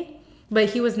philosophy, but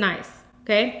he was nice,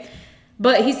 okay?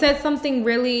 But he said something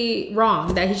really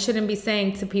wrong that he shouldn't be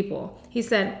saying to people. He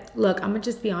said, look, I'm going to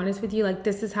just be honest with you. Like,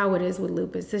 this is how it is with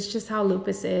lupus. It's just how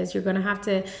lupus is. You're going to have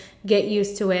to get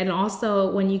used to it. And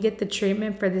also, when you get the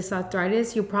treatment for this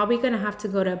arthritis, you're probably going to have to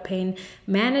go to a pain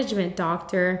management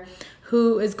doctor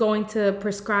who is going to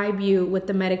prescribe you with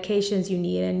the medications you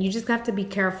need. And you just have to be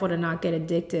careful to not get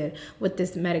addicted with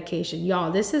this medication. Y'all,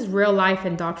 this is real life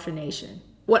indoctrination.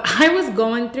 What I was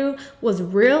going through was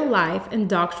real life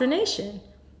indoctrination.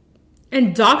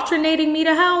 Indoctrinating me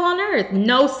to hell on earth.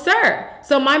 No, sir.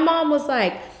 So my mom was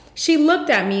like, she looked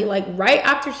at me like right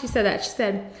after she said that. She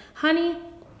said, honey,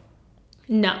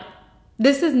 no,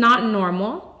 this is not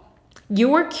normal. You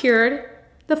were cured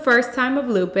the first time of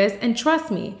lupus. And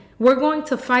trust me, we're going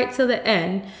to fight to the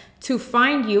end to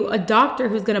find you a doctor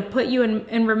who's going to put you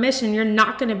in remission. You're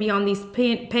not going to be on these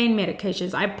pain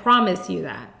medications. I promise you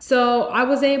that. So I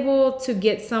was able to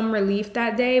get some relief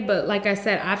that day. But like I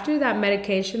said, after that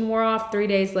medication wore off, 3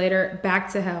 days later,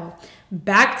 back to hell.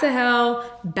 Back to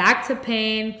hell, back to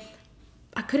pain.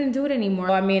 I couldn't do it anymore.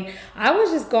 I mean, I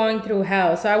was just going through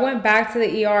hell. So I went back to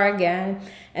the ER again.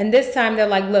 And this time they're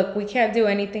like, look, we can't do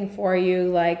anything for you.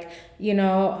 Like, you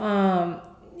know,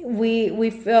 we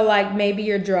feel like maybe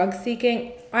you're drug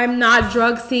seeking. I'm not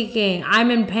drug seeking.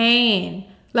 I'm in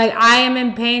pain. Like, I am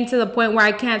in pain to the point where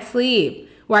I can't sleep,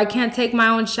 where I can't take my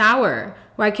own shower,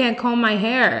 where I can't comb my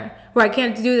hair, where I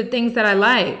can't do the things that I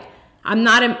like. I'm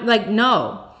not like,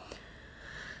 no.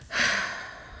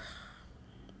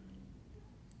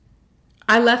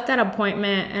 I left that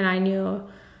appointment and I knew,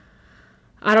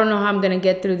 I don't know how I'm going to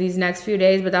get through these next few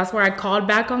days, but that's where I called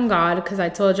back on God because I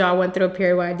told y'all I went through a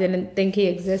period where I didn't think he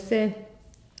existed.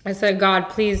 I said, God,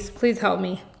 please help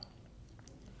me.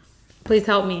 Please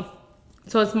help me.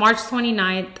 So it's March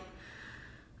 29th.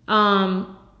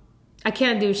 I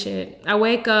can't do shit. I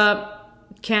wake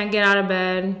up, can't get out of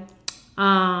bed.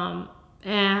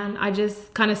 And I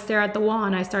just kind of stare at the wall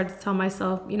and I start to tell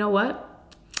myself, you know what?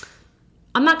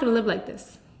 I'm not going to live like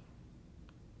this.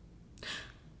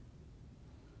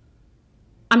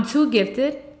 I'm too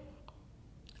gifted.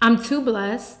 I'm too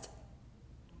blessed.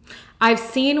 I've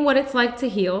seen what it's like to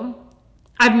heal.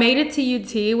 I've made it to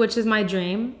UT, which is my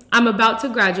dream. I'm about to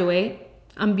graduate.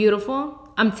 I'm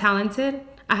beautiful. I'm talented.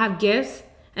 I have gifts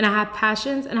and I have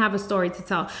passions and I have a story to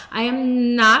tell. I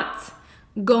am not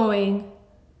going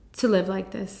to live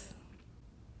like this.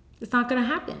 It's not going to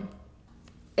happen.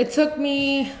 It took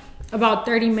me about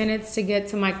 30 minutes to get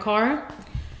to my car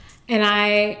and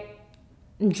I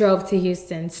drove to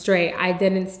Houston straight. I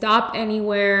didn't stop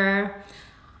anywhere.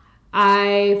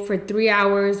 For 3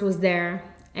 hours was there.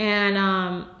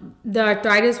 And the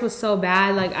arthritis was so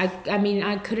bad. Like, I mean,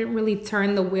 I couldn't really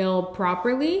turn the wheel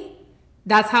properly.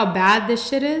 That's how bad this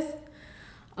shit is.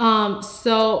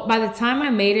 So by the time I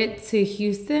made it to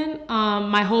Houston,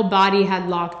 my whole body had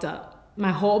locked up.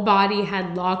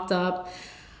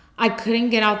 I couldn't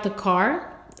get out the car.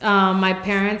 My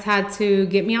parents had to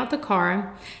get me out the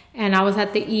car, and I was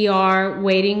at the ER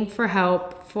waiting for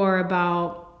help for about,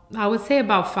 I would say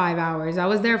about 5 hours. I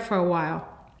was there for a while.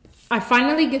 I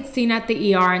finally get seen at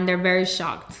the ER, and they're very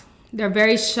shocked. They're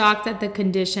very shocked at the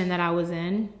condition that I was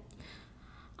in.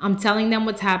 I'm telling them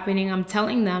what's happening. I'm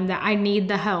telling them that I need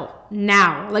the help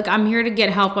now. Like, I'm here to get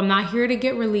help. I'm not here to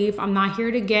get relief. I'm not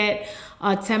here to get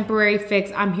a temporary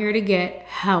fix. I'm here to get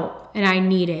help, and I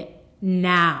need it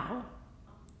now.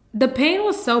 The pain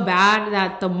was so bad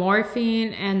that the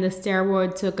morphine and the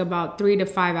steroid took about 3 to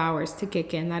 5 hours to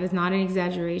kick in. That is not an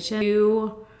exaggeration. If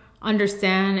you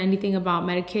understand anything about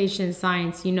medication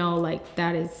science, you know, like,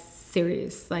 that is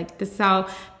serious. Like, this is how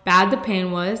bad the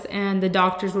pain was, and the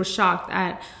doctors were shocked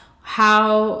at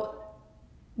how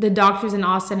the doctors in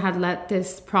Austin had let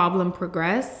this problem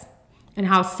progress and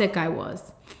how sick I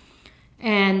was.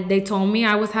 And they told me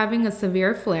I was having a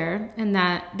severe flare and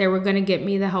that they were going to get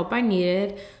me the help I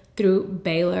needed through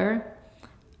Baylor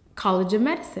College of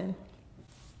Medicine.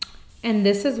 And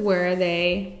this is where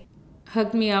they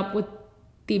hooked me up with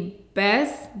the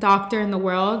best doctor in the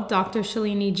world, Dr.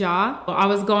 Shalini Jha. I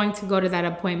was going to go to that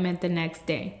appointment the next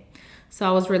day. So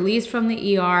I was released from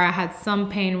the ER. I had some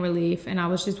pain relief, and I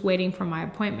was just waiting for my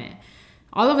appointment.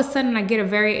 All of a sudden, I get a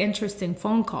very interesting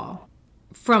phone call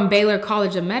from Baylor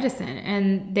College of Medicine,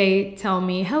 and they tell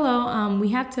me, hello, we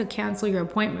have to cancel your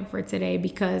appointment for today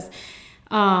because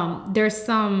there's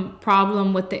some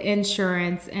problem with the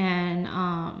insurance and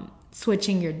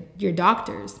switching your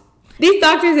doctors. These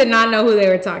doctors did not know who they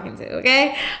were talking to,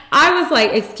 okay? I was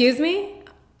like, excuse me?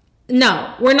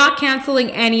 No, we're not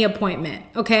canceling any appointment,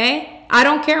 okay? I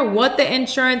don't care what the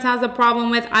insurance has a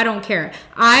problem with. I don't care.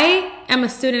 I am a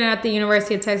student at the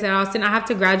University of Texas at Austin. I have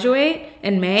to graduate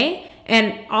in May.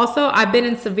 And also, I've been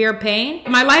in severe pain.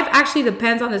 My life actually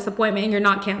depends on this appointment, and you're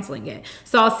not canceling it.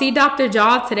 So I'll see Dr.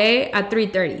 Jha today at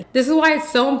 3:30. This is why it's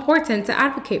so important to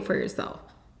advocate for yourself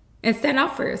and stand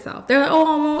up for yourself. They're like,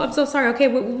 oh, I'm so sorry. Okay,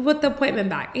 we'll put the appointment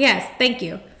back. Yes, thank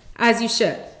you. As you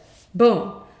should.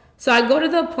 Boom. So I go to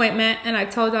the appointment, and I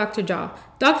tell Dr. Jha,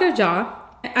 Dr. Jha,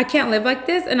 I can't live like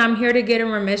this, and I'm here to get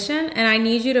in remission, and I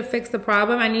need you to fix the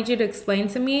problem. I need you to explain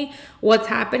to me what's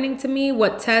happening to me,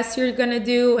 what tests you're going to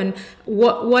do, and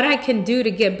what I can do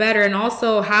to get better, and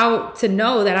also how to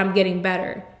know that I'm getting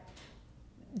better.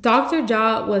 Dr.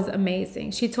 Jha was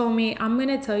amazing. She told me, I'm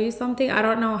going to tell you something. I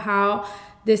don't know how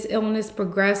this illness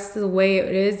progressed the way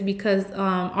it is because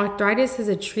arthritis is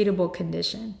a treatable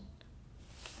condition.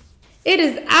 It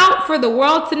is out for the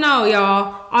world to know,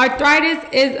 y'all. Arthritis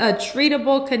is a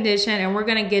treatable condition, and we're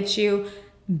going to get you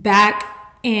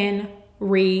back in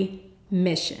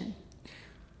remission.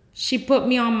 She put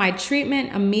me on my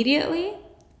treatment immediately.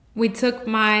 We took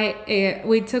my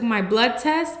blood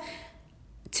test.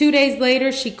 2 days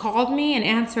later, she called me and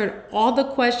answered all the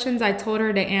questions I told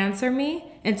her to answer me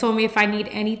and told me if I need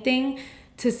anything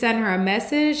to send her a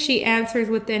message. She answers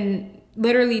within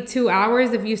literally 2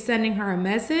 hours of you sending her a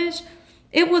message.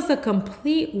 It was a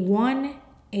complete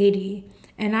 180,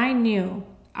 and I knew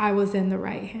I was in the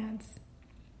right hands.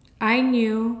 I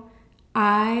knew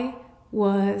I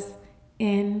was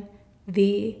in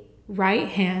the right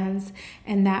hands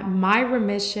and that my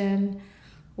remission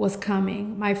was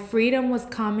coming. My freedom was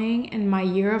coming, and my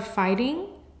year of fighting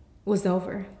was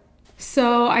over.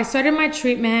 So I started my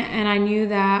treatment, and I knew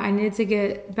that I needed to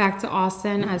get back to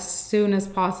Austin as soon as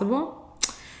possible.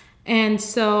 And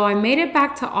so I made it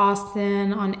back to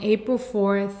Austin on April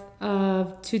 4th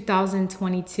of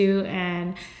 2022.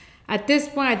 And at this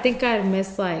point, I think I had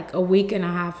missed like a week and a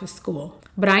half of school.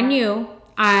 But I knew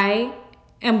I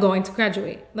am going to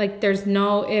graduate. Like, there's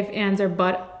no ifs, ands, or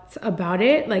buts about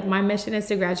it. Like, my mission is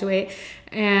to graduate,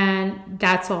 and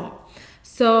that's all.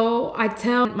 So I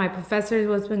tell my professors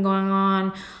what's been going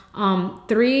on.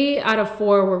 3 out of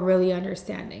 4 were really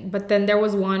understanding, but then there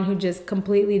was one who just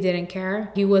completely didn't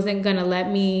care. He wasn't gonna let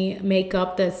me make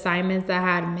up the assignments that I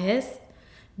had missed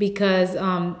because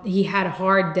he had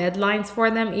hard deadlines for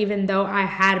them, even though I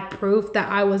had proof that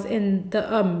I was in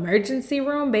the emergency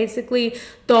room basically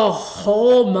the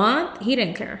whole month. He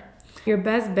didn't care. Your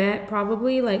best bet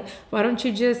probably, like, why don't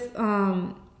you just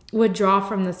withdraw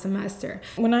from the semester?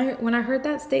 When I heard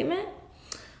that statement,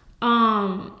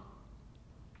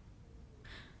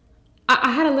 I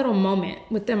had a little moment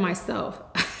within myself.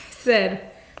 I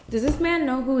said, does this man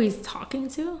know who he's talking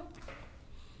to?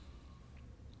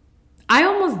 I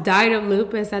almost died of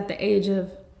lupus at the age of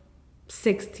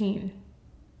 16.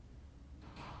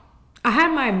 I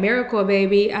had my miracle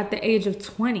baby at the age of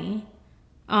 20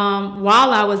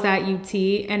 while I was at UT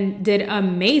and did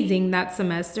amazing that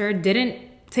semester. Didn't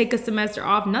take a semester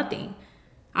off, nothing.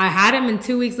 I had him, and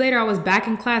 2 weeks later, I was back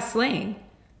in class slaying.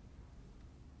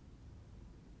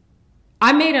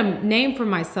 I made a name for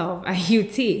myself at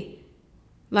UT.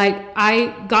 Like,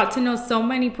 I got to know so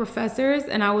many professors,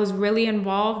 and I was really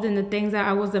involved in the things that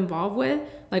I was involved with.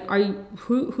 Like,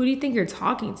 who do you think you're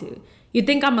talking to? You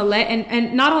think I'm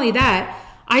and not only that,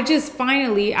 I just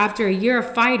finally, after a year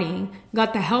of fighting,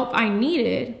 got the help I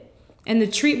needed and the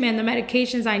treatment, the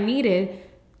medications I needed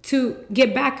to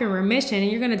get back in remission.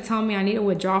 And you're going to tell me I need to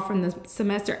withdraw from the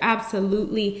semester?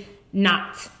 Absolutely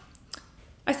not.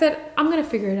 I said, I'm going to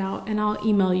figure it out, and I'll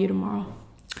email you tomorrow.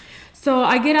 So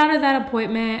I get out of that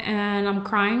appointment, and I'm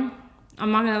crying.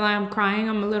 I'm not going to lie, I'm crying.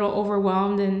 I'm a little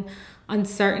overwhelmed and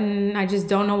uncertain. I just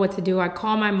don't know what to do. I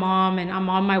call my mom, and I'm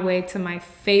on my way to my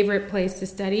favorite place to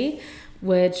study,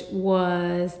 which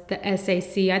was the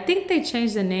SAC. I think they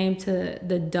changed the name to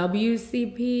the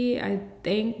WCP, I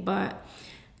think, but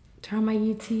to all my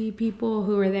UT people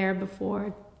who were there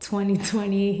before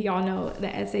 2020, y'all know the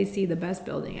SAC, the best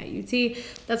building at UT.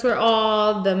 That's where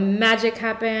all the magic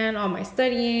happened, all my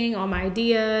studying, all my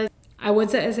ideas. I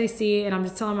went to SAC, and I'm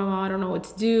just telling my mom I don't know what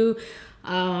to do.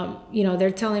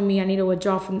 They're telling me I need to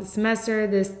withdraw from the semester.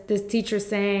 This teacher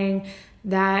saying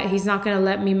that he's not going to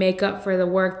let me make up for the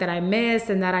work that I missed,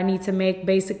 and that I need to make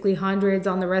basically hundreds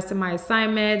on the rest of my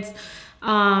assignments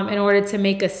in order to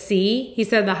make a C. He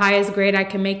said the highest grade I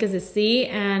can make is a C,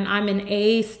 and I'm an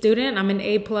A student. I'm an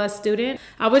A+ student.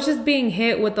 I was just being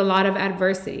hit with a lot of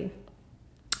adversity.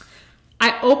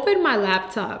 I opened my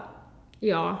laptop,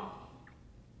 y'all,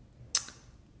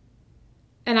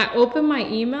 and I opened my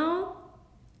email,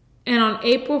 and on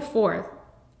April 4th,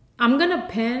 I'm going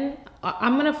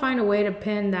to find a way to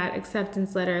pin that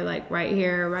acceptance letter, like right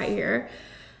here.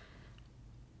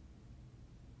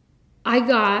 I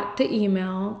got the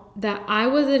email that I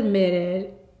was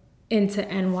admitted into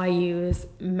NYU's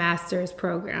master's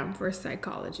program for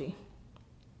psychology.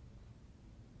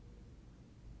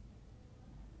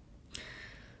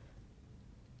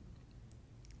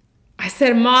 I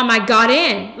said, Mom, I got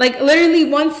in. Like, literally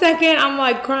 1 second, I'm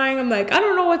like crying. I'm like, I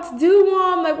don't know what to do,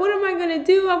 Mom. Like, what am I going to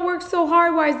do? I've worked so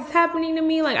hard. Why is this happening to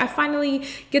me? Like, I finally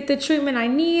get the treatment I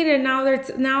need, and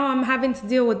now I'm having to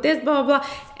deal with this, blah, blah, blah.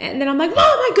 And then I'm like, Mom,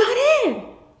 I got in.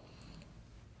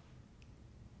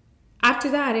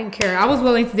 After that, I didn't care. I was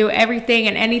willing to do everything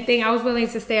and anything. I was willing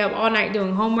to stay up all night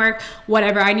doing homework,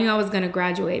 whatever. I knew I was going to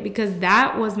graduate, because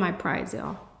that was my prize,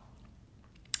 y'all.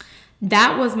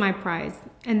 That was my prize.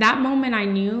 And that moment, I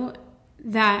knew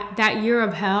that year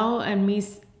of hell and me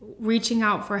reaching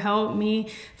out for help, me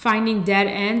finding dead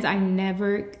ends, I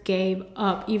never gave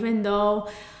up. Even though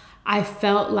I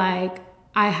felt like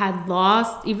I had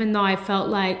lost, even though I felt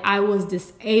like I was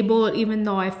disabled, even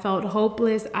though I felt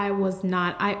hopeless, I was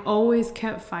not. I always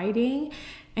kept fighting.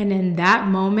 And in that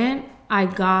moment, I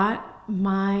got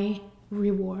my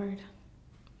reward.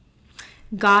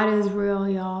 God is real,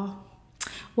 y'all.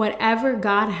 Whatever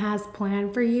God has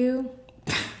planned for you,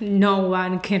 no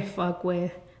one can fuck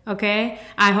with, okay?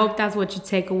 I hope that's what you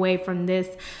take away from this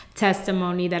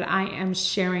testimony that I am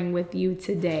sharing with you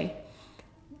today.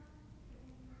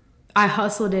 I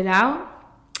hustled it out,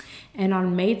 and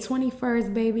on May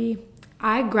 21st, baby,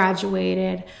 I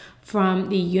graduated from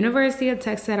the University of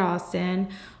Texas at Austin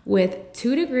with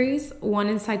 2 degrees, one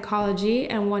in psychology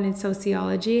and one in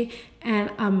sociology,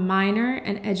 and a minor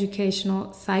in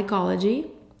educational psychology.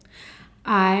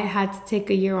 I had to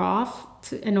take a year off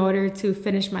in order to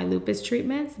finish my lupus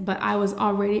treatments, but I was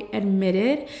already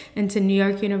admitted into New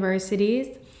York University's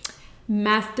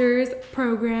master's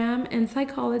program in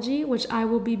psychology, which I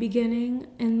will be beginning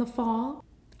in the fall.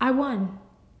 I won.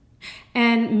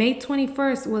 And May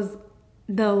 21st was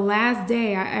the last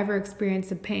day I ever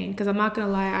experienced a pain, because I'm not going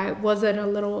to lie, I was in a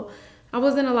lot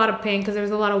of pain because there was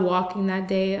a lot of walking that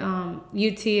day.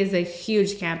 UT is a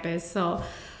huge campus, so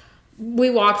we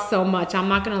walked so much. I'm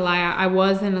not going to lie, I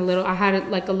had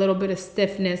like a little bit of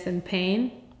stiffness and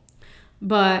pain,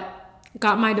 but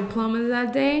got my diploma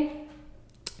that day,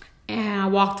 and I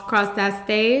walked across that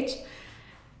stage,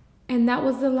 and that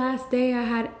was the last day I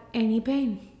had any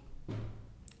pain.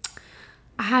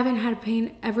 I haven't had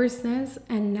pain ever since,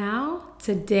 and now,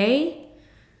 today,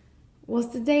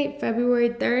 what's the date? February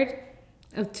 3rd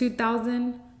of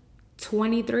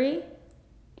 2023.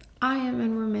 I am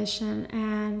in remission,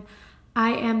 and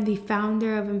I am the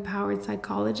founder of Empowered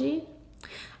Psychology.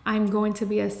 I'm going to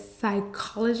be a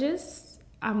psychologist.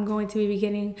 I'm going to be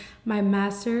beginning my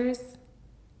master's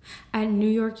at New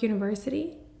York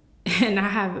University, and I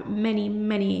have many,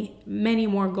 many, many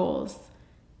more goals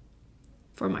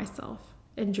for myself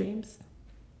and dreams.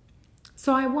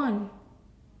 So I won.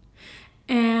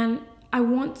 And I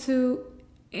want to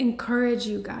encourage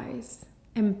you guys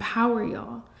empower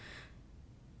y'all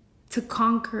to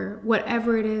conquer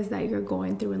whatever it is that you're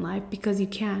going through in life, because you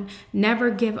can. Never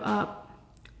give up.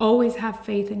 Always have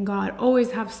faith in God.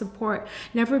 Always have support.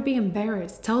 Never be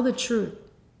embarrassed. Tell the truth.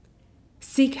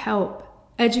 Seek help.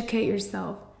 Educate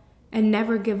yourself. And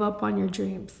never give up on your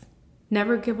dreams.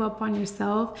 Never give up on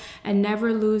yourself, and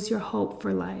never lose your hope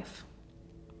for life.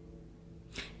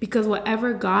 Because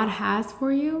whatever God has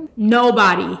for you,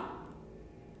 nobody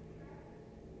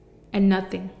and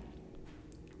nothing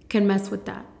can mess with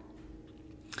that.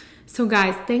 So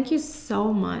guys, thank you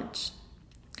so much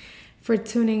for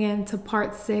tuning in to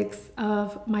part 6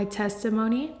 of my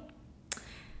testimony.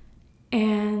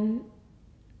 And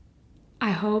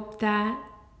I hope that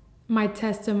my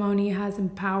testimony has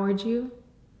empowered you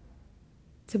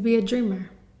to be a dreamer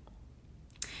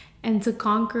and to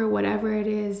conquer whatever it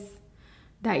is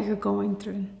that you're going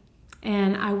through.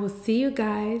 And I will see you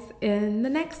guys in the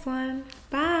next one.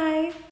 Bye.